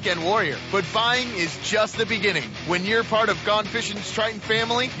for the weekend warrior. But buying is just the beginning. When you're part of Gone Fishing's Triton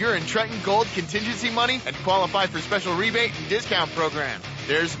family, you're in Triton Gold contingency money and qualify for special rebate and discount programs.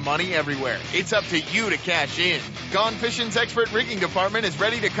 There's money everywhere. It's up to you to cash in. Gone Fishing's expert rigging department is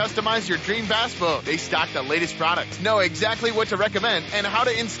ready to customize your dream bass boat. They stock the latest products, know exactly what to recommend, and how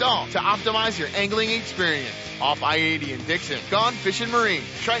to install to optimize your angling experience. Off I-80 in Dixon, Gone Fishing Marine,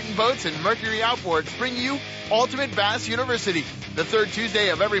 Triton Boats, and Mercury Outboards bring you Ultimate Bass University, the third Tuesday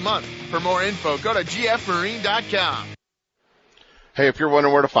of every month. For more info, go to gfmarine.com. Hey, if you're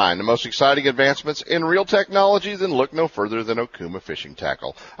wondering where to find the most exciting advancements in reel technology, then look no further than Okuma Fishing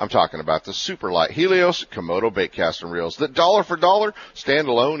Tackle. I'm talking about the super light Helios Komodo bait casting reels that dollar for dollar stand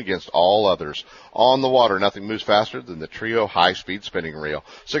alone against all others. On the water, nothing moves faster than the Trio high-speed spinning reel.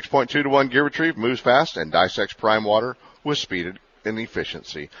 6.2 to 1 gear retrieve moves fast and dissects prime water with speed and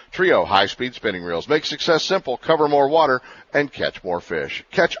efficiency. Trio high-speed spinning reels make success simple, cover more water, and catch more fish.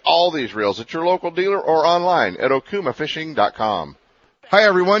 Catch all these reels at your local dealer or online at okumafishing.com. Hi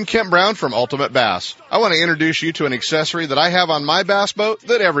everyone, Kent Brown from Ultimate Bass. I want to introduce you to an accessory that I have on my bass boat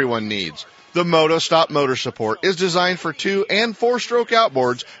that everyone needs. The MotoStop motor support is designed for 2- and 4-stroke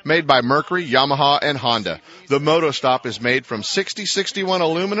outboards made by Mercury, Yamaha, and Honda. The MotoStop is made from 6061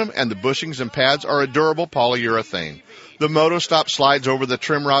 aluminum, and the bushings and pads are a durable polyurethane. The MotoStop slides over the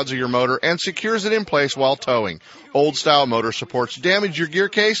trim rods of your motor and secures it in place while towing. Old-style motor supports damage your gear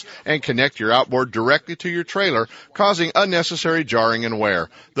case and connect your outboard directly to your trailer, causing unnecessary jarring and wear.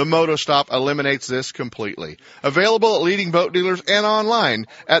 The MotoStop eliminates this completely. Available at leading boat dealers and online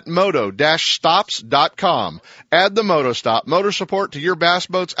at moto-stops.com. Add the MotoStop motor support to your bass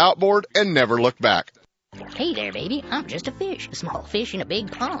boat's outboard and never look back. Hey there, baby. I'm just a fish. A small fish in a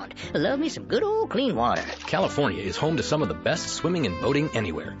big pond. Love me some good old clean water. California is home to some of the best swimming and boating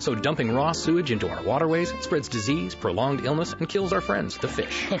anywhere. So dumping raw sewage into our waterways spreads disease, prolonged illness, and kills our friends, the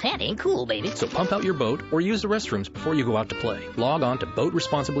fish. That ain't cool, baby. So pump out your boat or use the restrooms before you go out to play. Log on to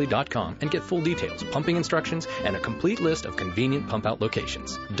boatresponsibly.com and get full details, pumping instructions, and a complete list of convenient pump out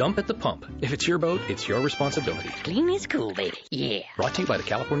locations. Dump at the pump. If it's your boat, it's your responsibility. Clean is cool, baby. Yeah. Brought to you by the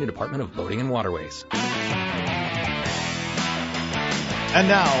California Department of Boating and Waterways. And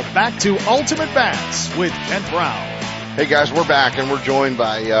now, back to Ultimate Bass with Kent Brown. Hey, guys, we're back, and we're joined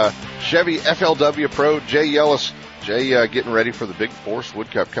by Chevy FLW Pro, Jay Yellis. Jay, getting ready for the Big Force Wood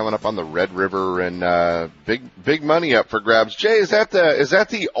Cup coming up on the Red River, and big money up for grabs. Jay, is that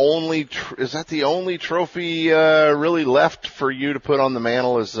the only trophy really left for you to put on the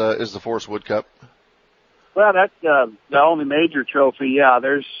mantle? Is the Force Wood Cup? Well, that's the only major trophy. Yeah,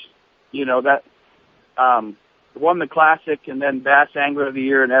 there's won the Classic and then Bass Angler of the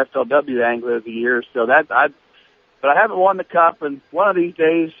Year and FLW Angler of the Year. So but I haven't won the Cup, and one of these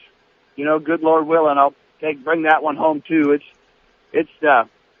days, good Lord willing, I'll bring that one home too. It's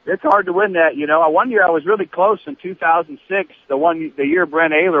hard to win that. One year I was really close in 2006. The year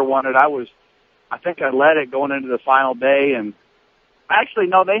Brent Ayler won it, I think I led it going into the final day, and actually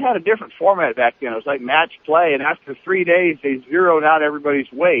no, they had a different format back then. It was like match play, and after 3 days they zeroed out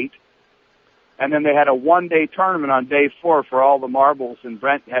everybody's weight. And then they had a one-day tournament on day 4 for all the marbles, and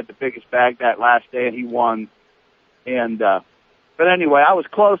Brent had the biggest bag that last day, and he won. And but anyway, I was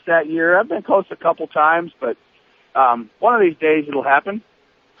close that year. I've been close a couple times, but one of these days it'll happen.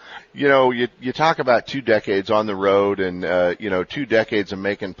 You know, you talk about 2 decades on the road and, 2 decades of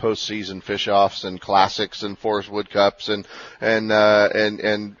making postseason fish-offs and classics and Forest Wood Cups and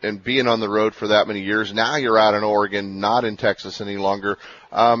being on the road for that many years. Now you're out in Oregon, not in Texas any longer.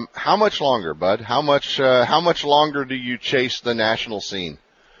 How much longer, bud? How much longer do you chase the national scene?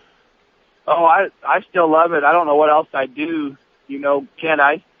 Oh, I still love it. I don't know what else I'd do, can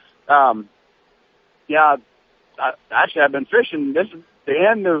I? Actually I've been fishing. This is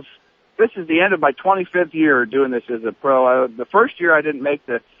the end of my 25th year doing this as a pro. The first year I didn't make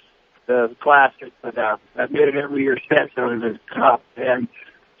the classic, but I've made it every year since. So it was a cup, and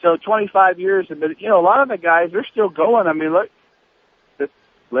so 25 years. But a lot of the guys, they're still going. I mean, look,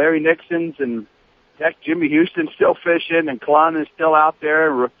 Larry Nixon's and heck, Jimmy Houston's still fishing, and Clun is still out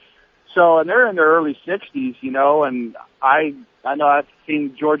there. So, and they're in their early 60s, and I know I've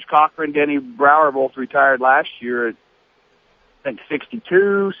seen George Cochran, Denny Brower both retired last year at, I think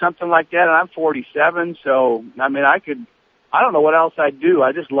 62, something like that, and I'm 47, so, I mean, I don't know what else I'd do.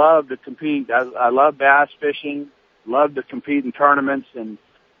 I just love to compete. I love bass fishing, love to compete in tournaments, and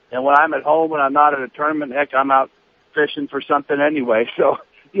when I'm at home, when I'm not at a tournament, heck, I'm out fishing for something anyway. So,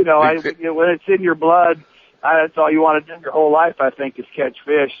 when it's in your blood, that's all you want to do your whole life, I think, is catch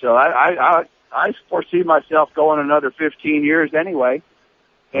fish. So I foresee myself going another 15 years anyway.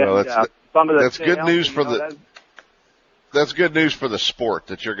 And, that's good news for That's good news for the sport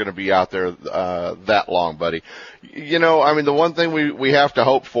that you're going to be out there that long, buddy. The one thing we have to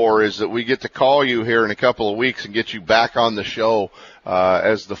hope for is that we get to call you here in a couple of weeks and get you back on the show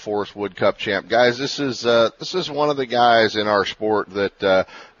as the Forest Wood Cup champ. Guys, this is one of the guys in our sport that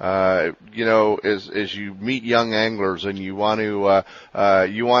as you meet young anglers and you want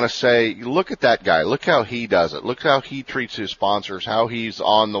to say, look at that guy, look how he does it, look how he treats his sponsors, how he's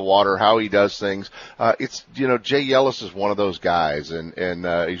on the water, how he does things. Jay Yellis is one of those guys, and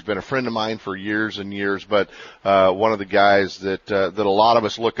he's been a friend of mine for years and years, but one of the guys that a lot of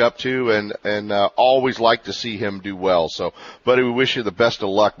us look up to and always like to see him do well. So, buddy, we wish you the best of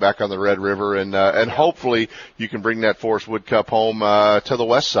luck back on the Red River, and hopefully you can bring that Forest Wood Cup home to the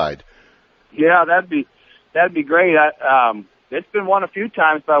west side. Yeah, that'd be great. It's been won a few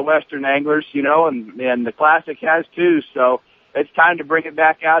times by Western anglers, and the Classic has too. So it's time to bring it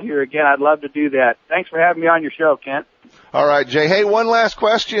back out here again. I'd love to do that. Thanks for having me on your show, Kent. All right, Jay. Hey, one last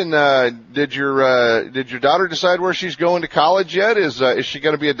question. Did your daughter decide where she's going to college yet? Is she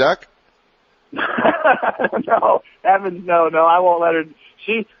going to be a duck? No, heavens, no, I won't let her.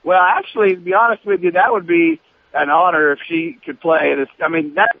 Actually, to be honest with you, that would be an honor if she could play.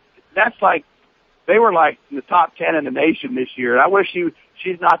 That's like, they were like in the top 10 in the nation this year. I wish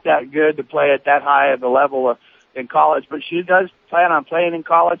she's not that good to play at that high of the level in college, but she does plan on playing in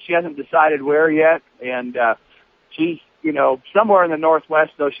college. She hasn't decided where yet, and she's, somewhere in the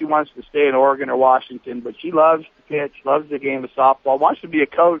Northwest, though. She wants to stay in Oregon or Washington, but she loves to pitch, loves the game of softball, wants to be a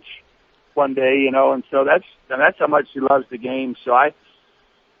coach one day, and so that's how much she loves the game. So I'm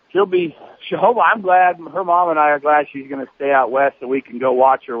glad, her mom and I are glad she's going to stay out west so we can go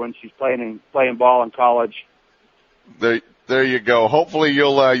watch her when she's playing ball in college. There you go. Hopefully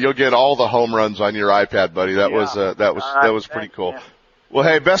you'll get all the home runs on your iPad, buddy. That was pretty cool. Yeah. Well,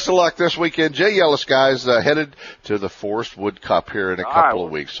 hey, best of luck this weekend. Jay Yellis, guys, headed to the Forest Wood Cup here in a couple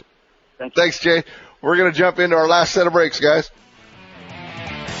of weeks. Thanks, Jay. We're going to jump into our last set of breaks, guys.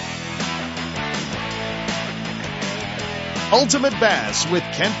 Ultimate Bass with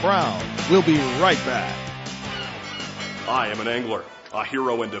Kent Brown. We'll be right back. I am an angler, a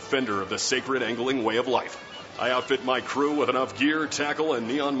hero and defender of the sacred angling way of life. I outfit my crew with enough gear, tackle, and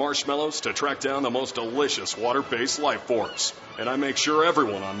neon marshmallows to track down the most delicious water-based life forms. And I make sure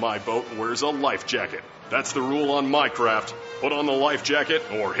everyone on my boat wears a life jacket. That's the rule on my craft. Put on the life jacket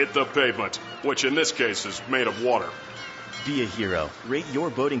or hit the pavement, which in this case is made of water. Be a hero. Rate your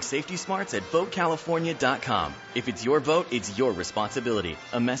boating safety smarts at BoatCalifornia.com. If it's your boat, it's your responsibility.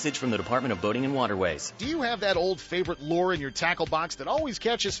 A message from the Department of Boating and Waterways. Do you have that old favorite lure in your tackle box that always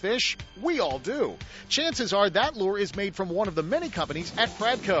catches fish? We all do. Chances are that lure is made from one of the many companies at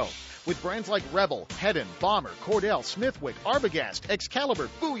Pradco. With brands like Rebel, Hedden, Bomber, Cordell, Smithwick, Arbogast, Excalibur,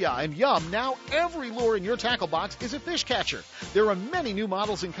 Booyah, and Yum, now every lure in your tackle box is a fish catcher. There are many new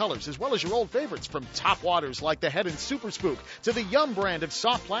models and colors, as well as your old favorites, from top waters like the Hedden Super Spook to the Yum brand of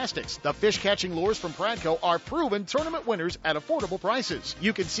soft plastics. The fish-catching lures from Pradco are proven tournament winners at affordable prices.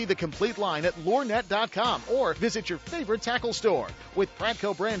 You can see the complete line at lurenet.com or visit your favorite tackle store. With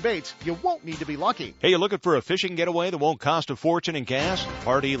Pradco brand baits, you won't need to be lucky. Hey, you looking for a fishing getaway that won't cost a fortune in gas?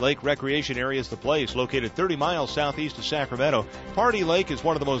 Hardy Lake Recreation Area is the place. Located 30 miles southeast of Sacramento, Party Lake is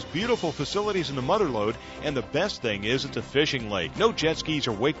one of the most beautiful facilities in the Motherlode, and the best thing is it's a fishing lake. No jet skis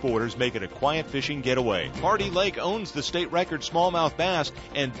or wakeboarders make it a quiet fishing getaway. Party Lake owns the state record smallmouth bass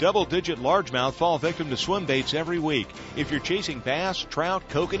and double-digit largemouth fall victim to swim baits every week. If you're chasing bass, trout,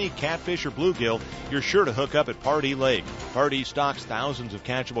 kokanee, catfish, or bluegill, you're sure to hook up at Party Lake. Party stocks thousands of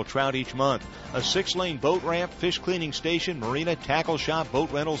catchable trout each month. A 6-lane boat ramp, fish cleaning station, marina, tackle shop, boat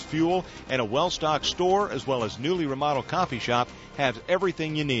rentals, fuel, and a well-stocked store, as well as newly remodeled coffee shop, has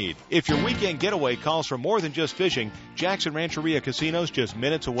everything you need. If your weekend getaway calls for more than just fishing, Jackson Rancheria Casino's just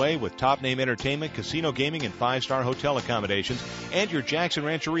minutes away with top-name entertainment, casino gaming, and 5-star hotel accommodations. And your Jackson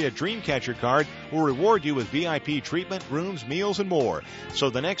Rancheria Dreamcatcher card will reward you with VIP treatment, rooms, meals, and more. So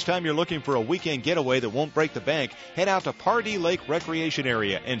the next time you're looking for a weekend getaway that won't break the bank, head out to Party Lake Recreation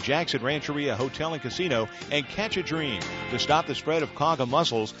Area and Jackson Rancheria Hotel and Casino and catch a dream. To stop the spread of quagga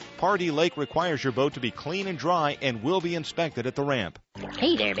mussels, Party Lake requires your boat to be clean and dry and will be inspected at the ramp.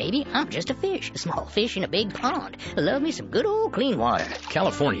 Hey there, baby. I'm just a fish. A small fish in a big pond. Love me some good old clean water.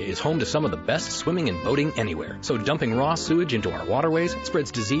 California is home to some of the best swimming and boating anywhere. So dumping raw sewage into our waterways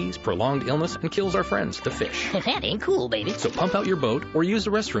spreads disease, prolonged illness, and kills our friends, the fish. That ain't cool, baby. So pump out your boat or use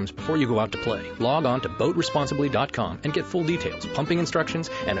the restrooms before you go out to play. Log on to boatresponsibly.com and get full details, pumping instructions,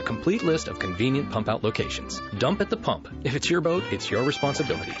 and a complete list of convenient pump-out locations. Dump at the pump. If it's your boat, it's your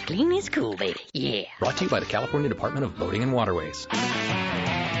responsibility. Clean is cool, baby. Yeah. Brought to you by the California Department of Boating and Waterways.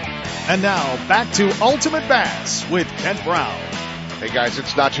 And now, back to Ultimate Bass with Kent Brown. Hey guys,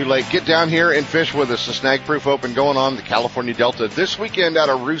 it's not too late. Get down here and fish with us. The Snag Proof Open going on in the California Delta this weekend out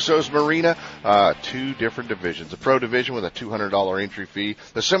of Russo's Marina. 2 different divisions. The Pro Division with a $200 entry fee.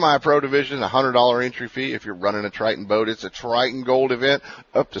 The Semi-Pro Division, a $100 entry fee. If you're running a Triton boat, it's a Triton Gold event.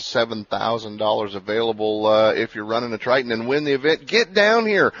 Up to $7,000 available if you're running a Triton and win the event. Get down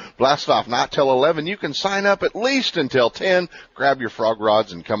here. Blast off not till 11. You can sign up at least until 10. Grab your frog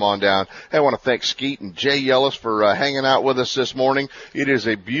rods and come on down. Hey, I want to thank Skeet and Jay Yellis for hanging out with us this morning. It is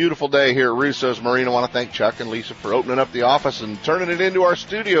a beautiful day here at Russo's Marina. I want to thank Chuck and Lisa for opening up the office and turning it into our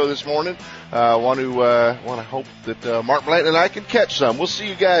studio this morning. Want to hope that Mark Blanton and I can catch some. We'll see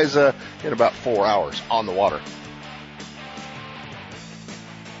you guys in about 4 hours on the water.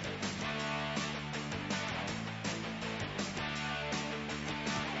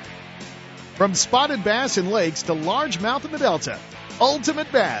 From spotted bass in lakes to largemouth in the Delta,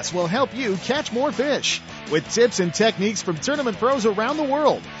 Ultimate Bass will help you catch more fish with tips and techniques from tournament pros around the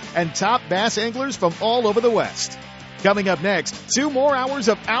world and top bass anglers from all over the West. Coming up next, 2 more hours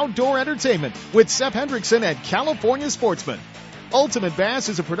of outdoor entertainment with Sepp Hendrickson and California Sportsman. Ultimate Bass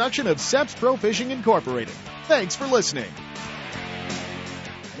is a production of Sepp's Pro Fishing Incorporated. Thanks for listening.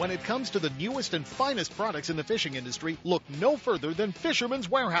 When it comes to the newest and finest products in the fishing industry, look no further than Fisherman's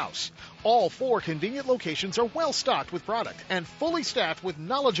Warehouse. All 4 convenient locations are well stocked with product and fully staffed with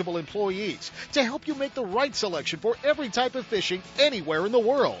knowledgeable employees to help you make the right selection for every type of fishing anywhere in the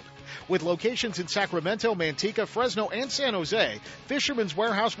world. With locations in Sacramento, Manteca, Fresno, and San Jose, Fisherman's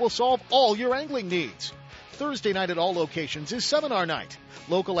Warehouse will solve all your angling needs. Thursday night at all locations is seminar night.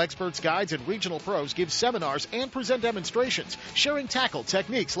 Local experts, guides, and regional pros give seminars and present demonstrations, sharing tackle,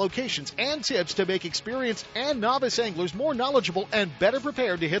 techniques, locations, and tips to make experienced and novice anglers more knowledgeable and better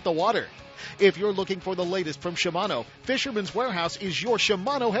prepared to hit the water. If you're looking for the latest from Shimano, Fisherman's Warehouse is your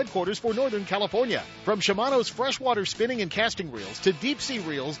Shimano headquarters for Northern California. From Shimano's freshwater spinning and casting reels to deep-sea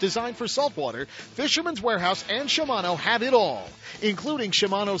reels designed for saltwater, Fisherman's Warehouse and Shimano have it all, including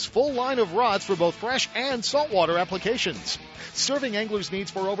Shimano's full line of rods for both fresh and saltwater applications. Serving anglers' needs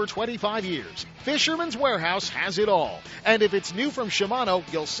for over 25 years, Fisherman's Warehouse has it all. And if it's new from Shimano,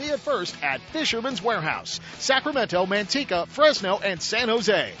 you'll see it first at Fisherman's Warehouse, Sacramento, Manteca, Fresno, and San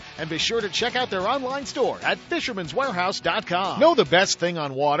Jose. And be sure to check out their online store at fishermanswarehouse.com. Know the best thing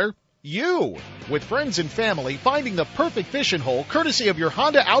on water? You. With friends and family, finding the perfect fishing hole courtesy of your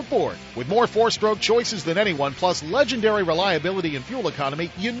Honda outboard. With more 4-stroke choices than anyone, plus legendary reliability and fuel economy,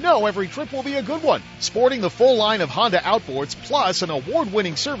 you know every trip will be a good one. Sporting the full line of Honda outboards, plus an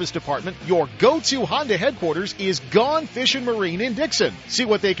award-winning service department, your go-to Honda headquarters is Gone Fishin' Marine in Dixon. See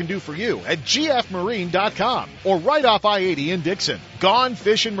what they can do for you at gfmarine.com or right off I-80 in Dixon. Gone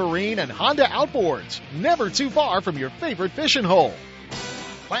Fishin' Marine and Honda outboards. Never too far from your favorite fishing hole.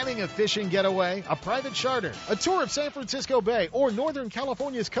 Planning a fishing getaway, a private charter, a tour of San Francisco Bay, or Northern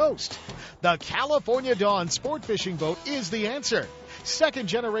California's coast? The California Dawn Sport Fishing Boat is the answer.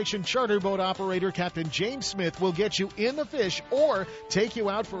 Second-generation charter boat operator Captain James Smith will get you in the fish or take you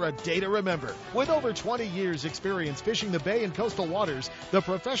out for a day to remember. With over 20 years experience fishing the bay and coastal waters, the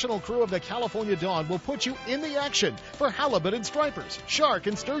professional crew of the California Dawn will put you in the action for halibut and stripers, shark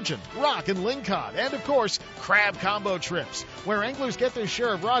and sturgeon, rock and lingcod, and of course, crab combo trips, where anglers get their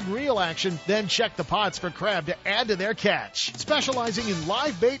share of rod and reel action, then check the pots for crab to add to their catch. Specializing in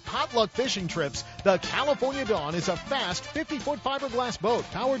live bait potluck fishing trips, the California Dawn is a fast 50-foot fiberglass boat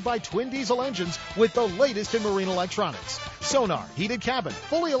powered by twin diesel engines with the latest in marine electronics. Sonar, heated cabin,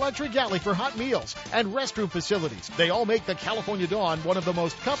 fully electric galley for hot meals, and restroom facilities. They all make the California Dawn one of the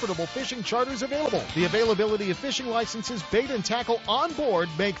most comfortable fishing charters available. The availability of fishing licenses, bait, and tackle on board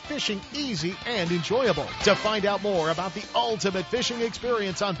make fishing easy and enjoyable. To find out more about the ultimate fishing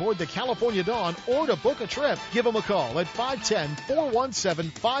experience on board the California Dawn or to book a trip, give them a call at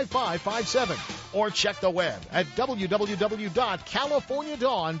 510-417-5557 or check the web at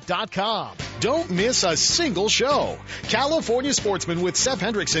www.californiadawn.com. Don't miss a single show. California Sportsman with Sep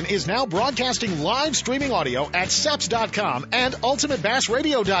Hendrickson is now broadcasting live streaming audio at seps.com and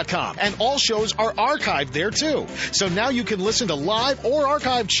ultimatebassradio.com, and all shows are archived there too. So now you can listen to live or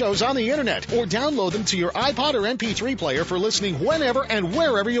archived shows on the internet or download them to your iPod or MP3 player for listening whenever and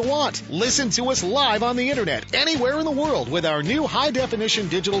wherever you want. Listen to us live on the internet anywhere in the world with our new high-definition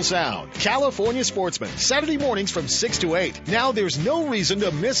digital sound. California Sportsman, Saturday mornings from 6 to 8. Now there's no reason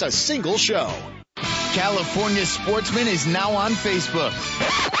to miss a single show. California Sportsman is now on Facebook.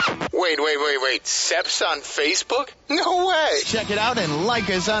 Wait. Seps on Facebook? No way. Check it out and like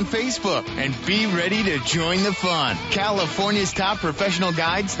us on Facebook. And be ready to join the fun. California's top professional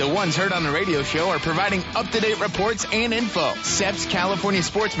guides, the ones heard on the radio show, are providing up-to-date reports and info. Seps California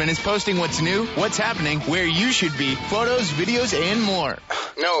Sportsman is posting what's new, what's happening, where you should be, photos, videos, and more.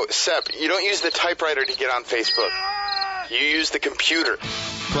 No, Sep, you don't use the typewriter to get on Facebook. You use the computer.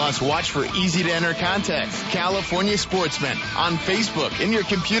 Plus, watch for easy-to-enter contests. California Sportsman on Facebook, in your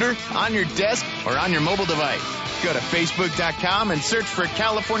computer, on your desk, or on your mobile device. Go to Facebook.com and search for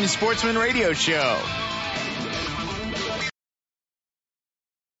California Sportsman Radio Show.